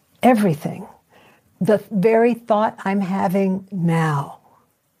 Everything. The very thought I'm having now.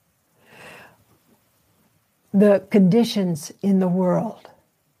 The conditions in the world.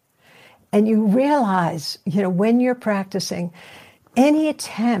 And you realize, when you're practicing, any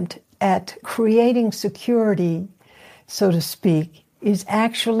attempt at creating security, so to speak, is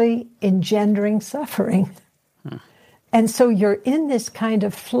actually engendering suffering. And so you're in this kind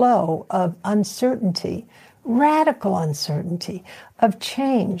of flow of uncertainty, radical uncertainty, of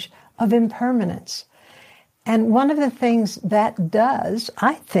change, of impermanence. And one of the things that does,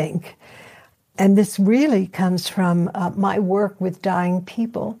 I think, and this really comes from my work with dying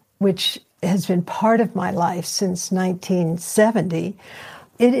people, which has been part of my life since 1970,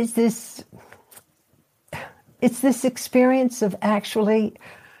 it's this experience of actually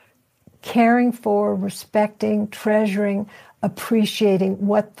caring for, respecting, treasuring, appreciating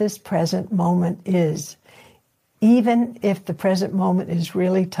what this present moment is. Even if the present moment is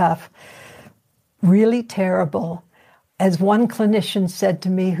really tough, really terrible. As one clinician said to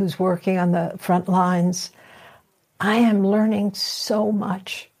me who's working on the front lines, I am learning so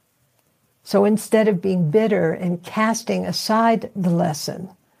much. So instead of being bitter and casting aside the lesson,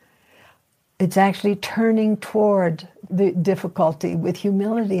 it's actually turning toward the difficulty with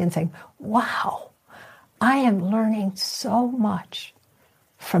humility and saying, wow, I am learning so much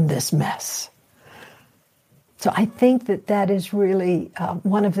from this mess. So I think that is really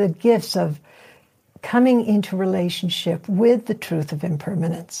one of the gifts of coming into relationship with the truth of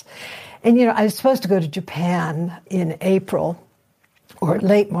impermanence. And, I was supposed to go to Japan in April, or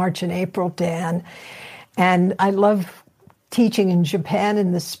late March and April, Dan. And I love teaching in Japan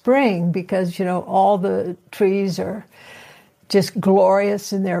in the spring because, all the trees are just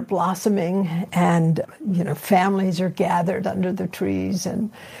glorious in their blossoming, and, families are gathered under the trees,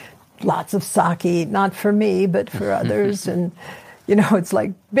 and lots of sake, not for me, but for others. And, it's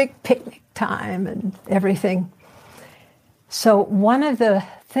like big picnic time and everything. So one of the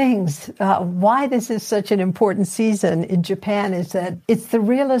things, why this is such an important season in Japan is that it's the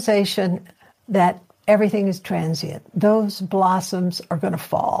realization that everything is transient. Those blossoms are going to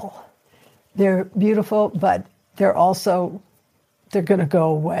fall. They're beautiful, but they're going to go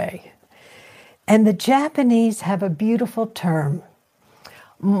away. And the Japanese have a beautiful term,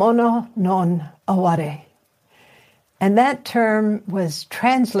 mono non aware. And that term was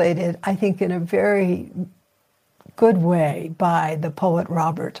translated, I think, in a very good way by the poet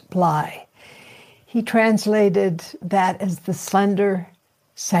Robert Bly. He translated that as the slender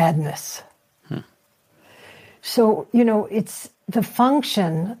sadness. So, it's the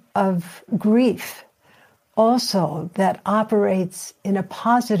function of grief also that operates in a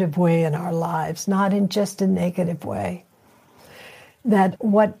positive way in our lives, not in just a negative way. That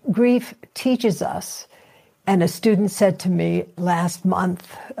what grief teaches us, and a student said to me last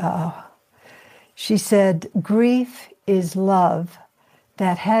month, she said, grief is love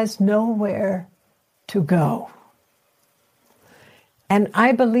that has nowhere to go. And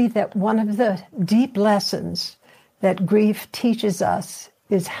I believe that one of the deep lessons that grief teaches us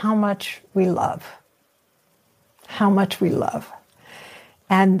is how much we love. How much we love.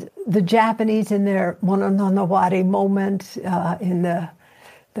 And the Japanese in their mono no aware moment, in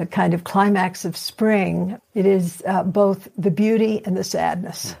the kind of climax of spring, it is both the beauty and the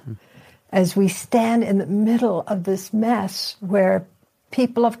sadness. Mm-hmm. As we stand in the middle of this mess where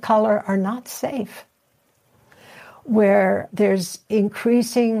people of color are not safe, where there's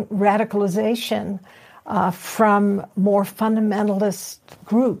increasing radicalization from more fundamentalist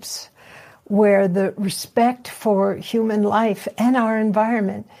groups, where the respect for human life and our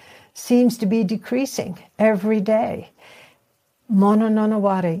environment seems to be decreasing every day. Mono non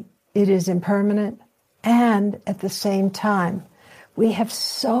aware, it is impermanent, and at the same time, we have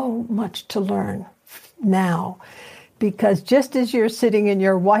so much to learn now, because just as you're sitting in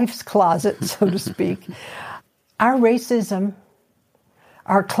your wife's closet, so to speak, our racism,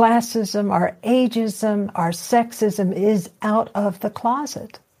 our classism, our ageism, our sexism is out of the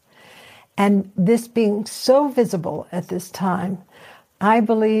closet. And this being so visible at this time, I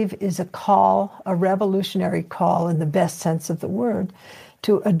believe is a call, a revolutionary call in the best sense of the word,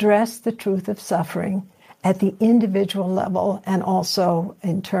 to address the truth of suffering at the individual level and also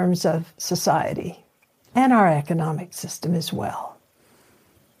in terms of society and our economic system as well.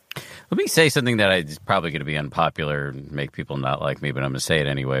 Let me say something that is probably going to be unpopular and make people not like me, but I'm going to say it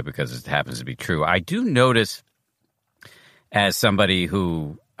anyway because it happens to be true. I do notice, as somebody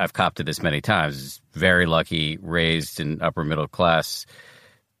who I've copped to this many times, very lucky, raised in upper middle class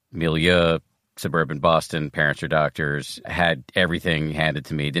milieu, suburban Boston, parents are doctors, had everything handed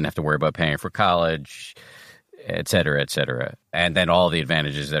to me, didn't have to worry about paying for college, et cetera, et cetera. And then all the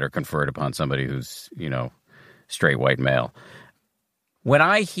advantages that are conferred upon somebody who's, straight white male. When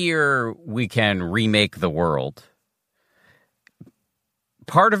I hear we can remake the world,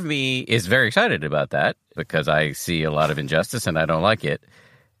 part of me is very excited about that because I see a lot of injustice and I don't like it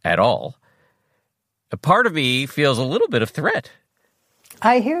at all. A part of me feels a little bit of threat.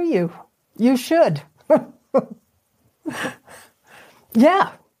 I hear you. You should.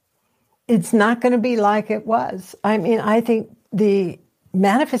 Yeah. It's not going to be like it was. I mean, I think the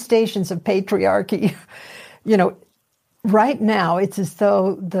manifestations of patriarchy, right now, it's as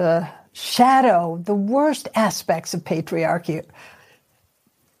though the shadow, the worst aspects of patriarchy,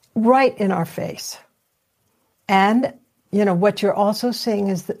 right in our face. And, what you're also seeing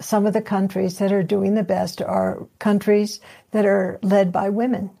is that some of the countries that are doing the best are countries that are led by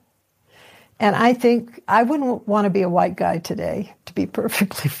women. And I think I wouldn't want to be a white guy today, to be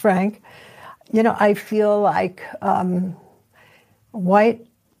perfectly frank. I feel like white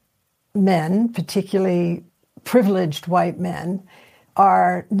men, particularly privileged white men,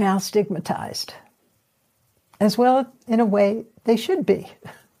 are now stigmatized, as well in a way they should be.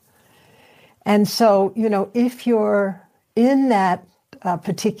 And so, if you're in that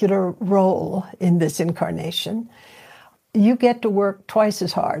particular role in this incarnation, you get to work twice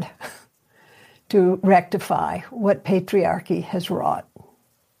as hard to rectify what patriarchy has wrought.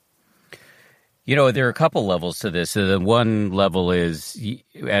 You know, there are a couple levels to this. So the one level is,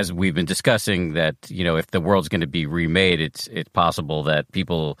 as we've been discussing, that, you know, if the world's going to be remade, it's possible that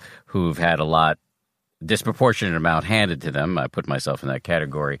people who've had a disproportionate amount handed to them, I put myself in that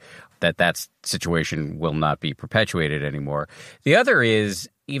category, that situation will not be perpetuated anymore. The other is,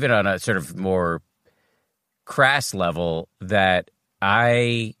 even on a sort of more crass level, that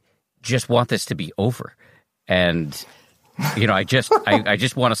I just want this to be over. And you know, I just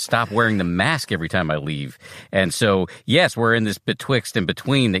want to stop wearing the mask every time I leave. And so, yes, we're in this betwixt and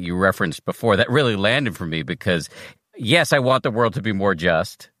between that you referenced before. That really landed for me because, yes, I want the world to be more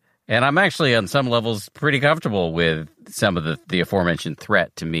just. And I'm actually, on some levels, pretty comfortable with some of the aforementioned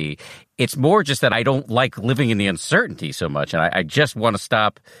threat to me. It's more just that I don't like living in the uncertainty so much. And I just want to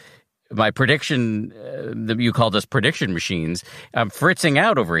stop my prediction, you called us prediction machines. I'm fritzing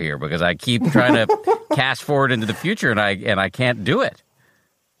out over here because I keep trying to cast forward into the future, and I can't do it.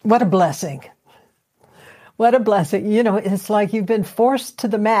 What a blessing. What a blessing. You know, it's like you've been forced to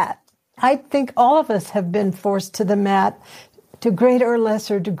the mat. I think all of us have been forced to the mat to greater or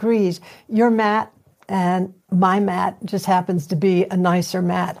lesser degrees. Your mat and my mat just happens to be a nicer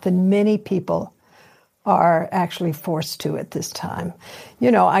mat than many people are actually forced to at this time. You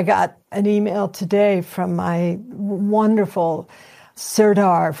know, I got an email today from my wonderful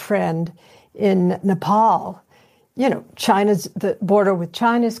Sirdar friend in Nepal. You know, the border with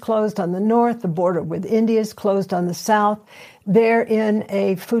China is closed on the north, the border with India is closed on the south. They're in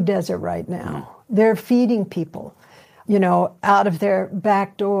a food desert right now. They're feeding people, you know, out of their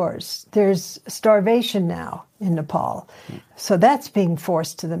back doors. There's starvation now in Nepal. So that's being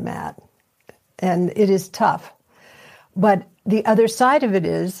forced to the mat. And it is tough. But the other side of it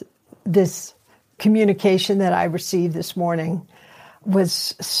is this communication that I received this morning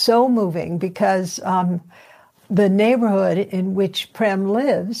was so moving because the neighborhood in which Prem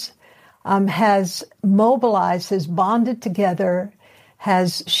lives has mobilized, has bonded together,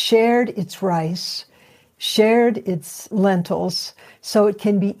 has shared its rice, shared its lentils, so it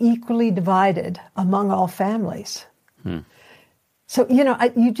can be equally divided among all families. So, you know,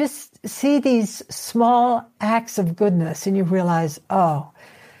 you just see these small acts of goodness and you realize, oh,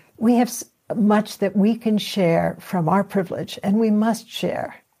 we have much that we can share from our privilege, and we must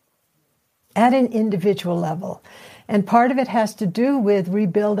share at an individual level. And part of it has to do with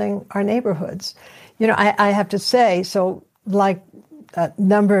rebuilding our neighborhoods. You know, I have to say, so like a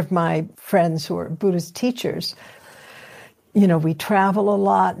number of my friends who are Buddhist teachers, you know, we travel a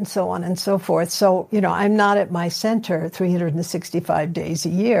lot and so on and so forth. So, you know, I'm not at my center 365 days a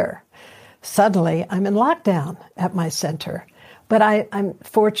year. Suddenly, I'm in lockdown at my center. But I'm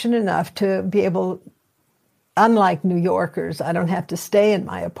fortunate enough to be able, unlike New Yorkers, I don't have to stay in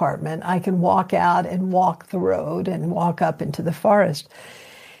my apartment. I can walk out and walk the road and walk up into the forest.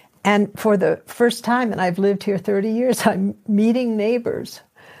 And for the first time, and I've lived here 30 years, I'm meeting neighbors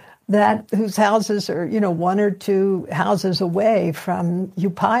whose houses are, you know, one or two houses away from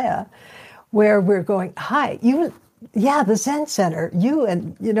Upaya, where we're going, hi, the Zen Center,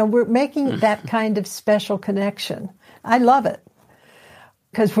 and, you know, we're making that kind of special connection. I love it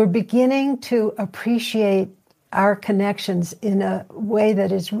because we're beginning to appreciate our connections in a way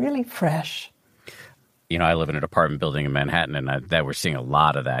that is really fresh. You know, I live in an apartment building in Manhattan, and that we're seeing a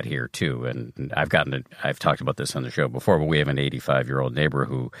lot of that here too. And I've talked about this on the show before, but we have an 85-year-old neighbor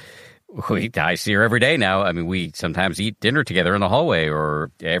who I see her every day now. I mean, we sometimes eat dinner together in the hallway,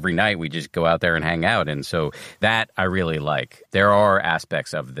 or every night we just go out there and hang out. And so that I really like. There are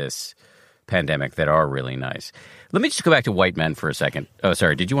aspects of this pandemic that are really nice. Let me just go back to white men for a second. Oh,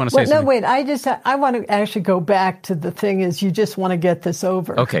 sorry. Did you want to say something? No, wait. I want to actually go back to the thing is you just want to get this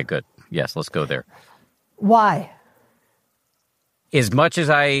over. Okay, good. Yes, let's go there. Why? As much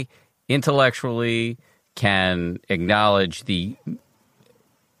as I intellectually can acknowledge the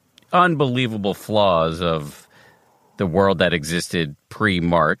unbelievable flaws of the world that existed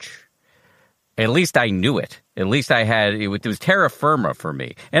pre-March, at least I knew it. At least it was terra firma for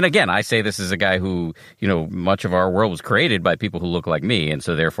me. And again, I say this as a guy who, you know, much of our world was created by people who look like me. And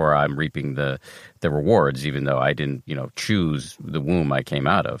so therefore I'm reaping the rewards, even though I didn't, you know, choose the womb I came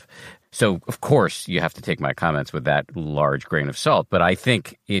out of. So, of course, you have to take my comments with that large grain of salt. But I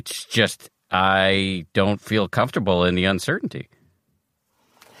think it's just I don't feel comfortable in the uncertainty.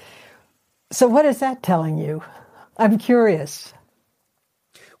 So what is that telling you? I'm curious.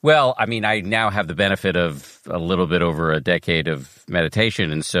 Well, I mean, I now have the benefit of a little bit over a decade of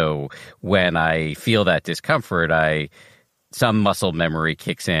meditation. And so when I feel that discomfort, some muscle memory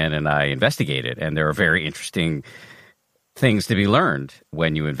kicks in and I investigate it. And there are very interesting things to be learned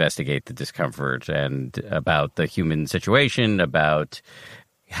when you investigate the discomfort and about the human situation, about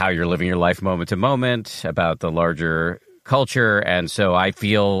how you're living your life moment to moment, about the larger culture. And so I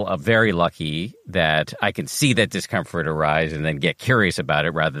feel very lucky that I can see that discomfort arise and then get curious about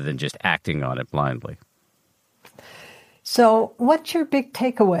it rather than just acting on it blindly. So what's your big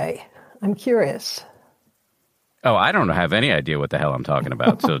takeaway? I'm curious. Oh, I don't have any idea what the hell I'm talking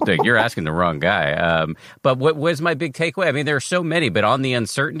about. So you're asking the wrong guy. But what was my big takeaway? I mean, there are so many, but on the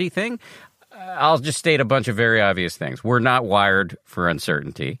uncertainty thing, I'll just state a bunch of very obvious things. We're not wired for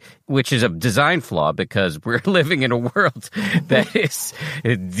uncertainty, which is a design flaw because we're living in a world that is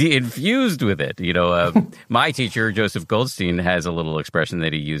infused with it. You know, my teacher, Joseph Goldstein, has a little expression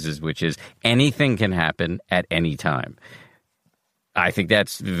that he uses, which is anything can happen at any time. I think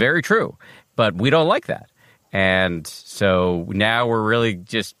that's very true, but we don't like that. And so now we're really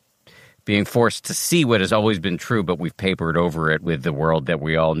just being forced to see what has always been true, but we've papered over it with the world that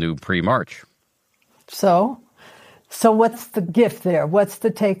we all knew pre-March. So what's the gift there? What's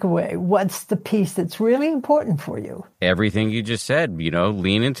the takeaway? What's the piece that's really important for you? Everything you just said, you know,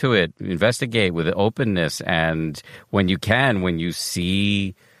 lean into it, investigate with openness. And when you can, when you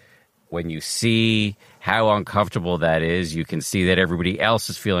see how uncomfortable that is, you can see that everybody else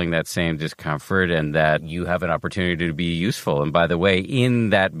is feeling that same discomfort and that you have an opportunity to be useful. And by the way,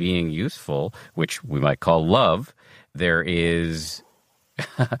 in that being useful, which we might call love, there is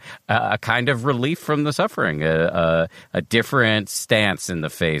a kind of relief from the suffering, a different stance in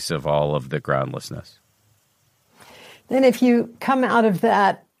the face of all of the groundlessness. Then if you come out of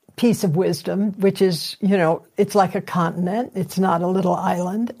that piece of wisdom, which is, you know, it's like a continent. It's not a little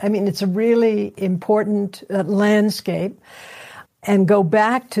island. I mean, it's a really important landscape. And go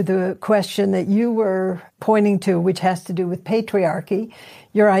back to the question that you were pointing to, which has to do with patriarchy.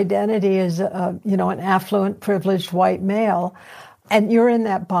 Your identity is, you know, an affluent, privileged white male. And you're in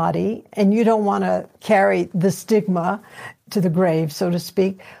that body, and you don't want to carry the stigma to the grave, so to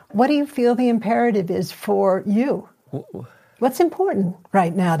speak. What do you feel the imperative is for you? What's important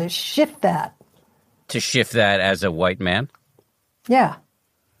right now to shift that? To shift that as a white man? Yeah.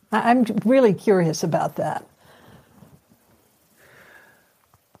 I'm really curious about that.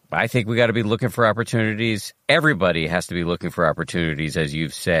 I think we got to be looking for opportunities. Everybody has to be looking for opportunities, as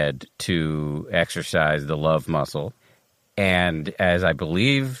you've said, to exercise the love muscle. And as I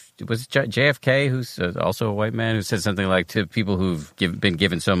believe, it was JFK, who's also a white man, who said something like, to people who've been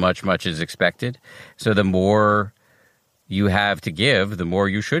given so much, much is expected. So the more you have to give, the more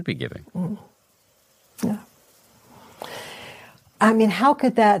you should be giving. Mm. Yeah. I mean, how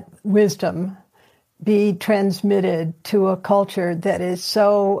could that wisdom be transmitted to a culture that is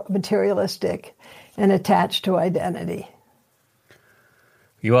so materialistic and attached to identity?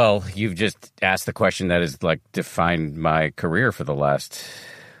 Well, you've just asked the question that has like defined my career for the last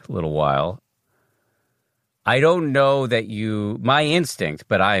little while. I don't know that my instinct,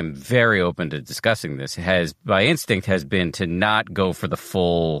 but I am very open to discussing this, my instinct has been to not go for the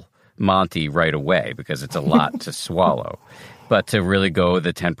full Monty right away because it's a lot to swallow, but to really go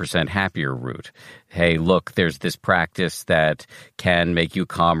the 10% happier route. Hey, look, there's this practice that can make you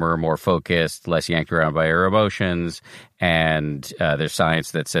calmer, more focused, less yanked around by your emotions, and there's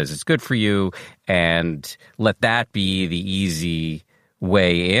science that says it's good for you, and let that be the easy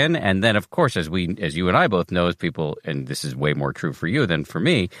way in. And then, of course, as you and I both know, as people, and this is way more true for you than for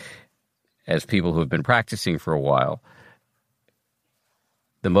me, as people who have been practicing for a while,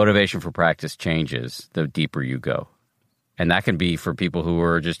 the motivation for practice changes the deeper you go. And that can be for people who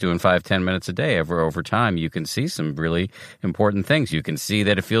are just doing 5-10 minutes a day. Over time, you can see some really important things. You can see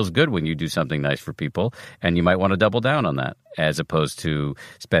that it feels good when you do something nice for people, and you might want to double down on that, as opposed to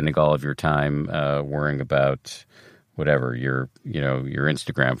spending all of your time worrying about whatever, your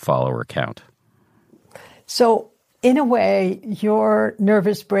Instagram follower count. So in a way, your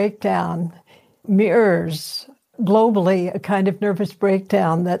nervous breakdown mirrors globally a kind of nervous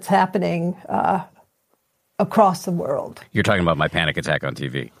breakdown that's happening across the world. You're talking about my panic attack on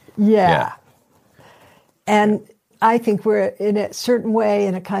TV. Yeah. And I think we're in a certain way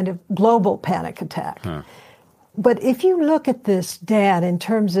in a kind of global panic attack. Huh. But if you look at this, Dan, in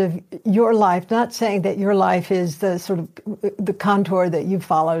terms of your life, not saying that your life is the sort of the contour that you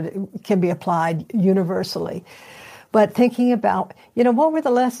followed can be applied universally, but thinking about, what were the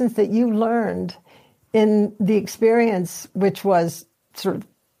lessons that you learned in the experience, which was sort of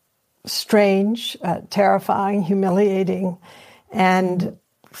strange, terrifying, humiliating, and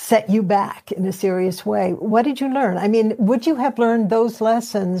set you back in a serious way? What did you learn? I mean, would you have learned those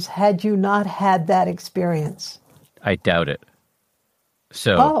lessons had you not had that experience? I doubt it.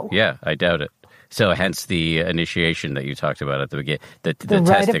 So, yeah, I doubt it. So hence the initiation that you talked about at the beginning, the rite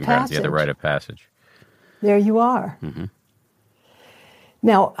testing of ground, passage. the rite of passage. There you are. Mm-hmm.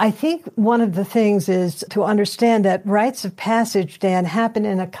 Now, I think one of the things is to understand that rites of passage, Dan, happen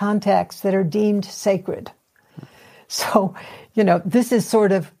in a context that are deemed sacred. So, this is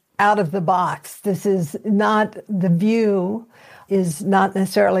sort of out of the box. This is not, the view is not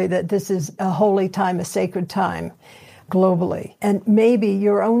necessarily that this is a holy time, a sacred time globally. And maybe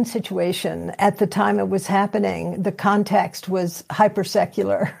your own situation at the time it was happening, the context was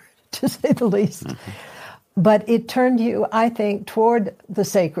hyper-secular, to say the least. Mm-hmm. But it turned you, I think, toward the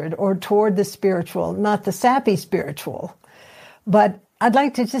sacred or toward the spiritual, not the sappy spiritual. But I'd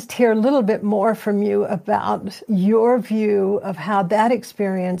like to just hear a little bit more from you about your view of how that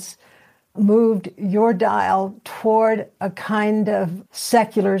experience moved your dial toward a kind of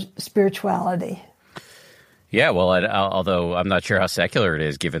secular spirituality. Yeah, well, although I'm not sure how secular it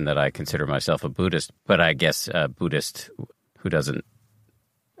is, given that I consider myself a Buddhist, but I guess a Buddhist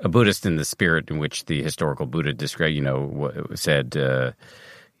in the spirit in which the historical Buddha described, said,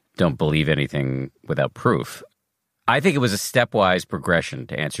 don't believe anything without proof. I think it was a stepwise progression,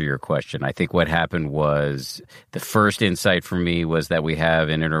 to answer your question. I think what happened was the first insight for me was that we have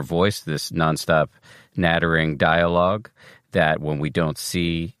an inner voice, this nonstop nattering dialogue that when we don't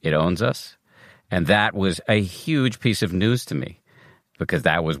see, it owns us. And that was a huge piece of news to me because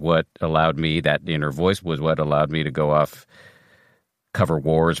that was what allowed me, that inner voice was what allowed me to go off, cover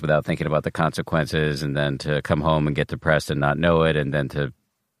wars without thinking about the consequences, and then to come home and get depressed and not know it, and then to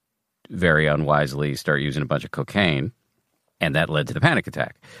very unwisely start using a bunch of cocaine, and that led to the panic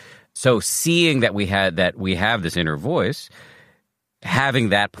attack. So seeing that we have this inner voice, having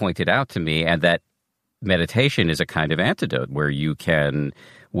that pointed out to me, and that meditation is a kind of antidote where you can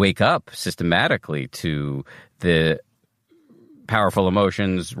wake up systematically to the powerful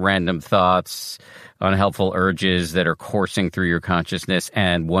emotions, random thoughts, unhelpful urges that are coursing through your consciousness.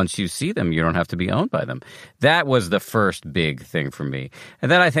 And once you see them, you don't have to be owned by them. That was the first big thing for me.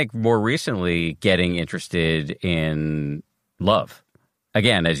 And then I think more recently getting interested in love.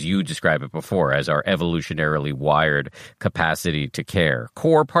 Again, as you described it before, as our evolutionarily wired capacity to care,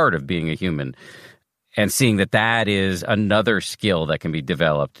 core part of being a human. And seeing that is another skill that can be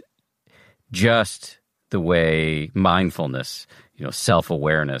developed just the way mindfulness,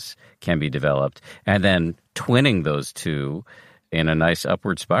 self-awareness can be developed, and then twinning those two in a nice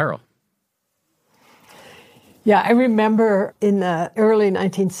upward spiral. Yeah, I remember in the early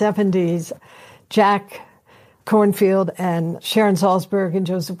 1970s, Jack Kornfield and Sharon Salzberg and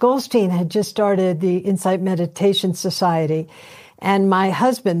Joseph Goldstein had just started the Insight Meditation Society. And my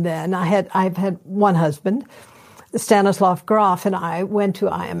husband then, I've had one husband, Stanislav Grof, and I went to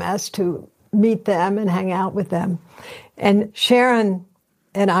IMS to meet them and hang out with them. And Sharon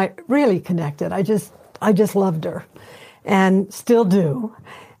and I really connected. I just loved her and still do.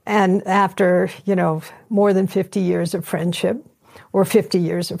 And after, more than 50 years of friendship,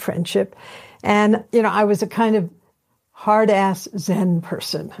 and, I was a kind of hard-ass Zen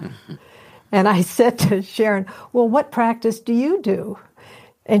person. Mm-hmm. And I said to Sharon, well, what practice do you do?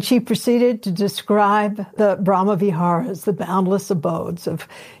 And she proceeded to describe the Brahma Viharas, the boundless abodes of,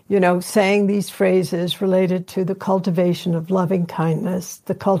 saying these phrases related to the cultivation of loving kindness,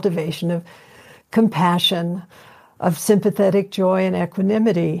 the cultivation of compassion, of sympathetic joy and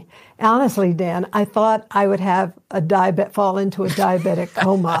equanimity. Honestly, Dan, I thought I would have fall into a diabetic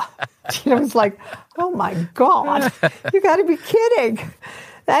coma. It's like, oh my God, you got to be kidding.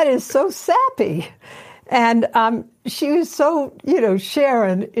 That is so sappy. And she was so,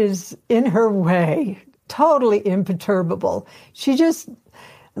 Sharon is in her way, totally imperturbable. She just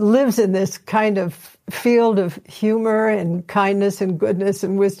lives in this kind of field of humor and kindness and goodness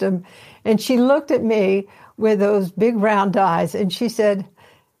and wisdom. And she looked at me with those big round eyes and she said,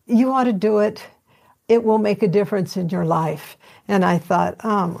 you ought to do it. It will make a difference in your life. And I thought,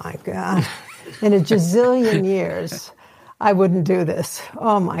 oh my God, in a gazillion years, I wouldn't do this.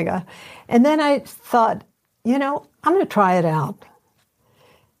 Oh, my God. And then I thought, I'm going to try it out.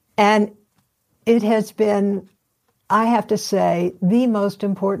 And it has been, I have to say, the most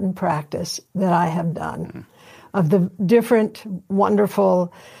important practice that I have done. Of the different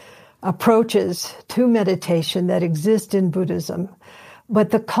wonderful approaches to meditation that exist in Buddhism. But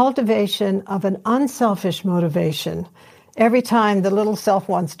the cultivation of an unselfish motivation, every time the little self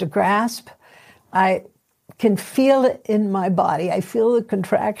wants to grasp, I can feel it in my body. I feel the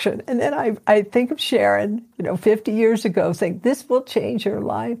contraction. And then I think of Sharon, 50 years ago, saying, this will change your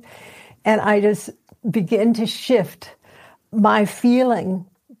life. And I just begin to shift my feeling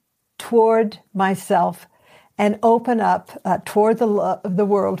toward myself and open up toward the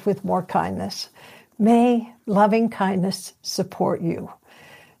world with more kindness. May loving kindness support you.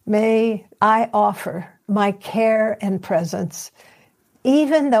 May I offer my care and presence,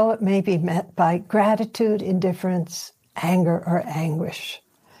 even though it may be met by gratitude, indifference, anger, or anguish.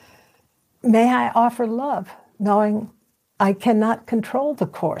 May I offer love, knowing I cannot control the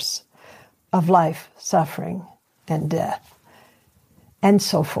course of life, suffering, and death, and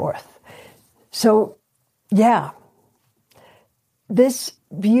so forth. So, yeah, this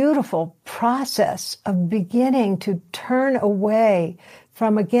beautiful process of beginning to turn away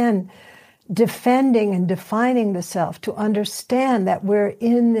from, again, defending and defining the self, to understand that we're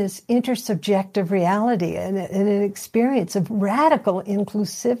in this intersubjective reality and an experience of radical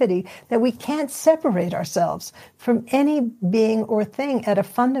inclusivity, that we can't separate ourselves from any being or thing at a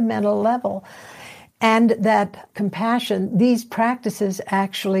fundamental level. And that compassion, these practices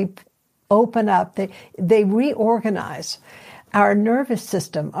actually open up, they reorganize our nervous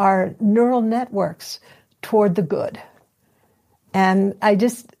system, our neural networks toward the good. And I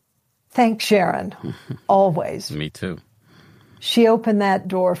just thank Sharon, always. Me too. She opened that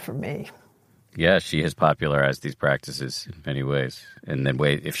door for me. Yeah, she has popularized these practices in many ways. And then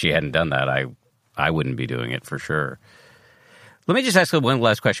if she hadn't done that, I wouldn't be doing it for sure. Let me just ask one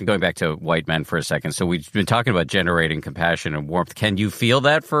last question, going back to white men for a second. So we've been talking about generating compassion and warmth. Can you feel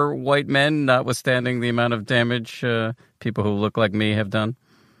that for white men, notwithstanding the amount of damage people who look like me have done?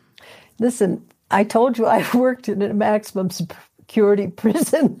 Listen, I told you I worked in a maximum security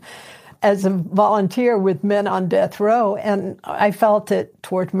prison as a volunteer with men on death row, and I felt it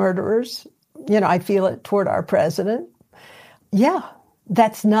toward murderers. I feel it toward our president. Yeah,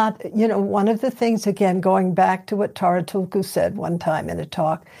 that's not, one of the things, again, going back to what Tara Tulku said one time in a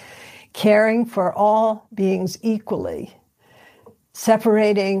talk, caring for all beings equally,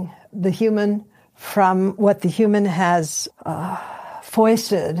 separating the human from what the human has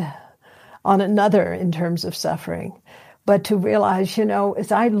foisted on another in terms of suffering. But to realize,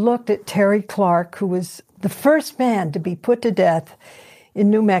 as I looked at Terry Clark, who was the first man to be put to death in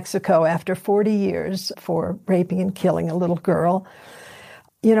New Mexico after 40 years for raping and killing a little girl,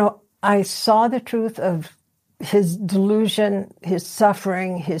 I saw the truth of his delusion, his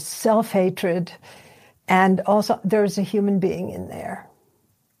suffering, his self-hatred, and also there's a human being in there.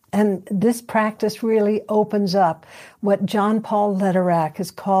 And this practice really opens up what John Paul Lederach has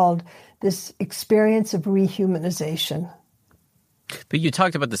called this experience of rehumanization. But you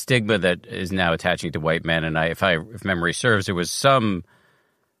talked about the stigma that is now attaching to white men, and if memory serves, there was some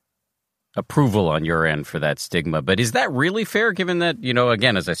approval on your end for that stigma. But is that really fair, given that,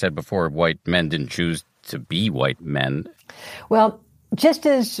 again, as I said before, white men didn't choose to be white men? Well, just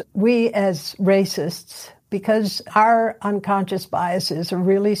as we as racists, because our unconscious biases are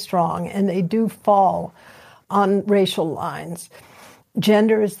really strong and they do fall on racial lines,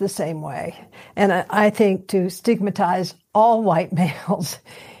 gender is the same way. And I think to stigmatize all white males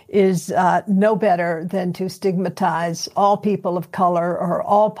is no better than to stigmatize all people of color or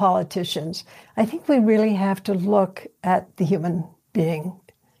all politicians. I think we really have to look at the human being,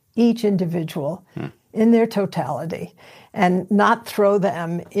 each individual, in their totality, and not throw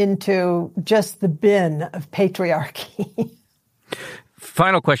them into just the bin of patriarchy.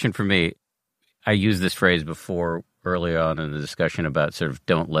 Final question for me. I used this phrase before early on in the discussion about sort of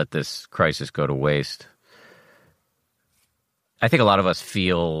don't let this crisis go to waste. I think a lot of us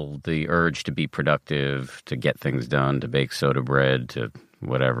feel the urge to be productive, to get things done, to bake soda bread, to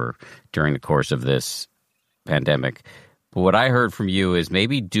whatever during the course of this pandemic. But what I heard from you is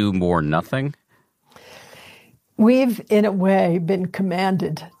maybe do more nothing. We've, in a way, been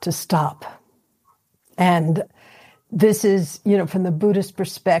commanded to stop. And this is, from the Buddhist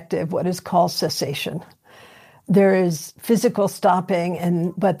perspective, what is called cessation. There is physical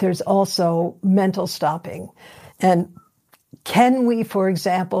stopping, but there's also mental stopping. And can we, for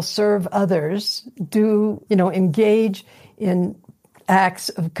example, serve others, engage in acts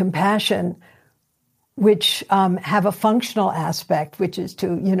of compassion which have a functional aspect, which is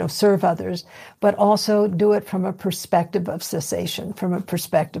to, serve others, but also do it from a perspective of cessation, from a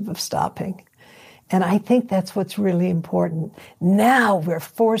perspective of stopping. And I think that's what's really important. Now we're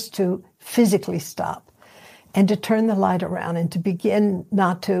forced to physically stop and to turn the light around and to begin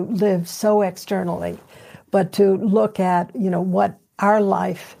not to live so externally, but to look at, what our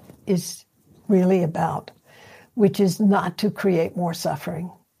life is really about, which is not to create more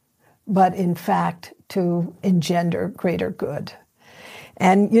suffering, but in fact to engender greater good.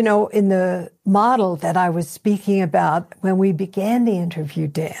 And, in the model that I was speaking about when we began the interview,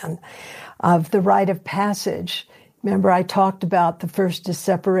 Dan, of the rite of passage, remember I talked about the first is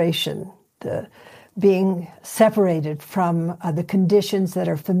separation, the being separated from the conditions that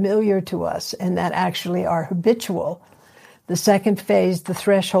are familiar to us and that actually are habitual. The second phase, the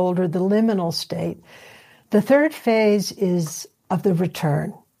threshold or the liminal state. The third phase is of the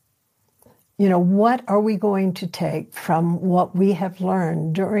return. What are we going to take from what we have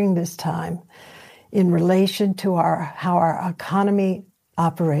learned during this time in relation to how our economy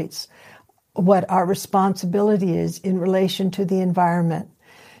operates, what our responsibility is in relation to the environment,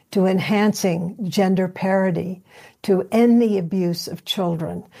 to enhancing gender parity, to end the abuse of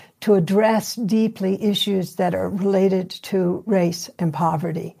children, to address deeply issues that are related to race and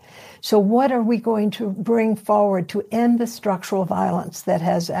poverty. So what are we going to bring forward to end the structural violence that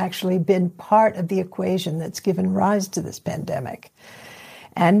has actually been part of the equation that's given rise to this pandemic?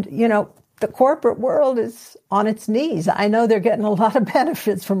 And, the corporate world is on its knees. I know they're getting a lot of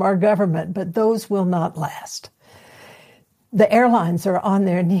benefits from our government, but those will not last. The airlines are on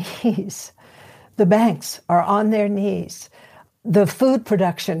their knees. The banks are on their knees. The food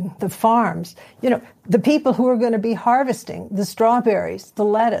production, the farms, the people who are going to be harvesting the strawberries, the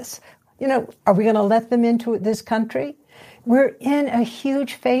lettuce, are we going to let them into this country? We're in a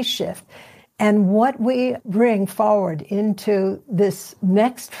huge phase shift. And what we bring forward into this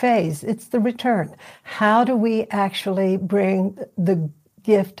next phase, it's the return. How do we actually bring the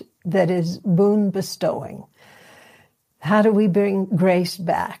gift that is boon bestowing? How do we bring grace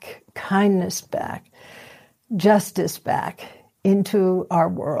back, kindness back, justice back into our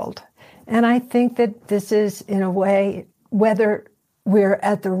world? And I think that this is, in a way, whether we're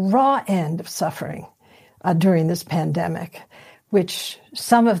at the raw end of suffering during this pandemic, which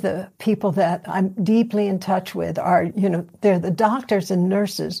some of the people that I'm deeply in touch with are, they're the doctors and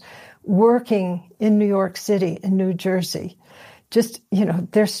nurses working in New York City and New Jersey. Just,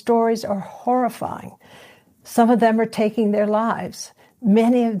 their stories are horrifying. Some of them are taking their lives.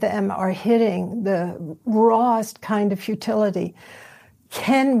 Many of them are hitting the rawest kind of futility.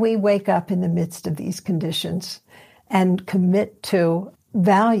 Can we wake up in the midst of these conditions and commit to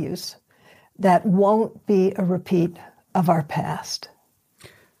values that won't be a repeat of our past?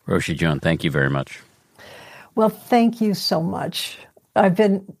 Roshi, Joan, thank you very much. Well, thank you so much. I've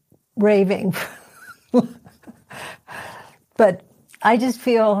been raving, but I just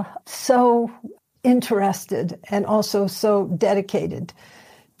feel so interested and also so dedicated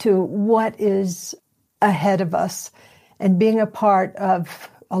to what is ahead of us and being a part of,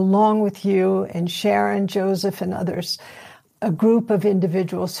 along with you and Sharon, Joseph, and others, a group of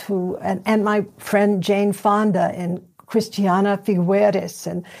individuals who, and my friend Jane Fonda and Christiana Figueres,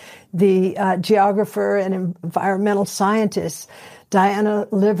 and the geographer and environmental scientist Diana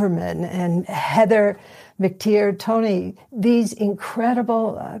Liverman and Heather McTeer-Toney, these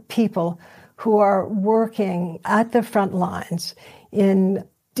incredible people who are working at the front lines in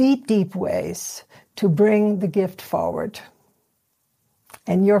deep, deep ways to bring the gift forward.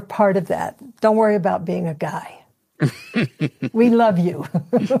 And you're part of that. Don't worry about being a guy. We love you.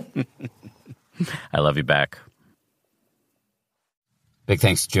 I love you back. Big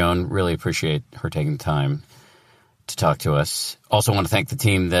thanks to Joan. Really appreciate her taking the time to talk to us. Also want to thank the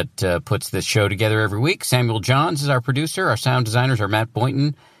team that puts this show together every week. Samuel Johns is our producer. Our sound designers are Matt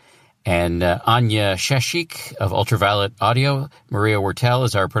Boynton and Anya Sheshik of Ultraviolet Audio. Maria Wertel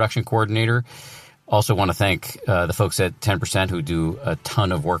is our production coordinator. Also want to thank the folks at 10% who do a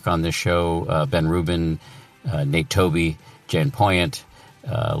ton of work on this show. Ben Rubin, Nate Toby, Jen Poyant,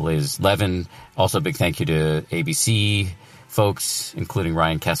 Liz Levin. Also a big thank you to ABC folks, including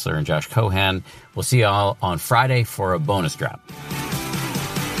Ryan Kessler and Josh Cohan. We'll see you all on Friday for a bonus drop.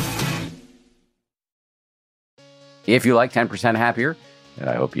 If you like 10% Happier, and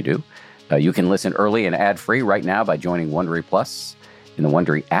I hope you do, you can listen early and ad-free right now by joining Wondery Plus in the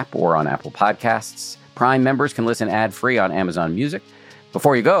Wondery app or on Apple Podcasts. Prime members can listen ad-free on Amazon Music.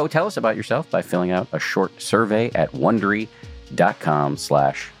 Before you go, tell us about yourself by filling out a short survey at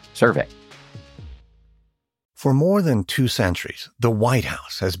Wondery.com/survey. For more than 2 centuries, the White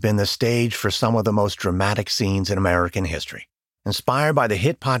House has been the stage for some of the most dramatic scenes in American history. Inspired by the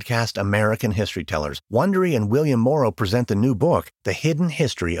hit podcast American History Tellers, Wondery and William Morrow present the new book, The Hidden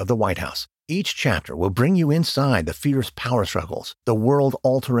History of the White House. Each chapter will bring you inside the fierce power struggles, the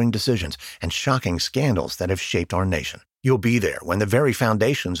world-altering decisions, and shocking scandals that have shaped our nation. You'll be there when the very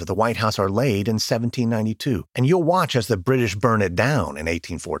foundations of the White House are laid in 1792, and you'll watch as the British burn it down in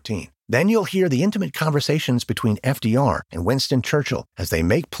 1814. Then you'll hear the intimate conversations between FDR and Winston Churchill as they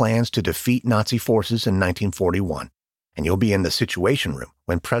make plans to defeat Nazi forces in 1941. And you'll be in the Situation Room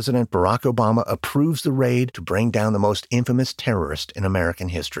when President Barack Obama approves the raid to bring down the most infamous terrorist in American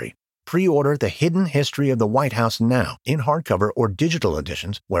history. Pre-order The Hidden History of the White House now in hardcover or digital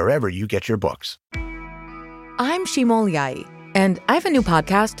editions wherever you get your books. I'm Shimol Yai, and I have a new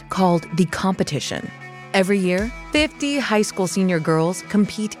podcast called The Competition. Every year, 50 high school senior girls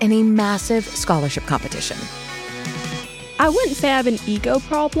compete in a massive scholarship competition. I wouldn't say I have an ego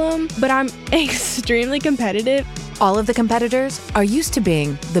problem, but I'm extremely competitive. All of the competitors are used to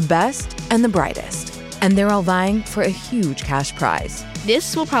being the best and the brightest, and they're all vying for a huge cash prize.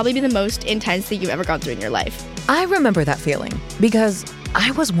 This will probably be the most intense thing you've ever gone through in your life. I remember that feeling because I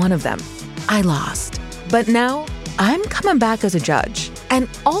was one of them. I lost. But now I'm coming back as a judge and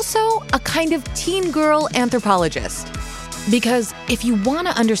also a kind of teen girl anthropologist. Because if you want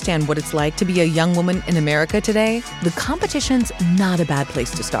to understand what it's like to be a young woman in America today, the competition's not a bad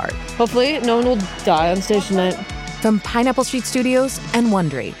place to start. Hopefully no one will die on stage tonight. From Pineapple Street Studios and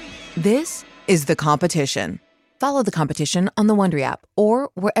Wondery, this is The Competition. Follow The Competition on the Wondery app or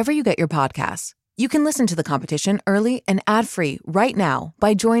wherever you get your podcasts. You can listen to The Competition early and ad-free right now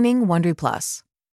by joining Wondery Plus.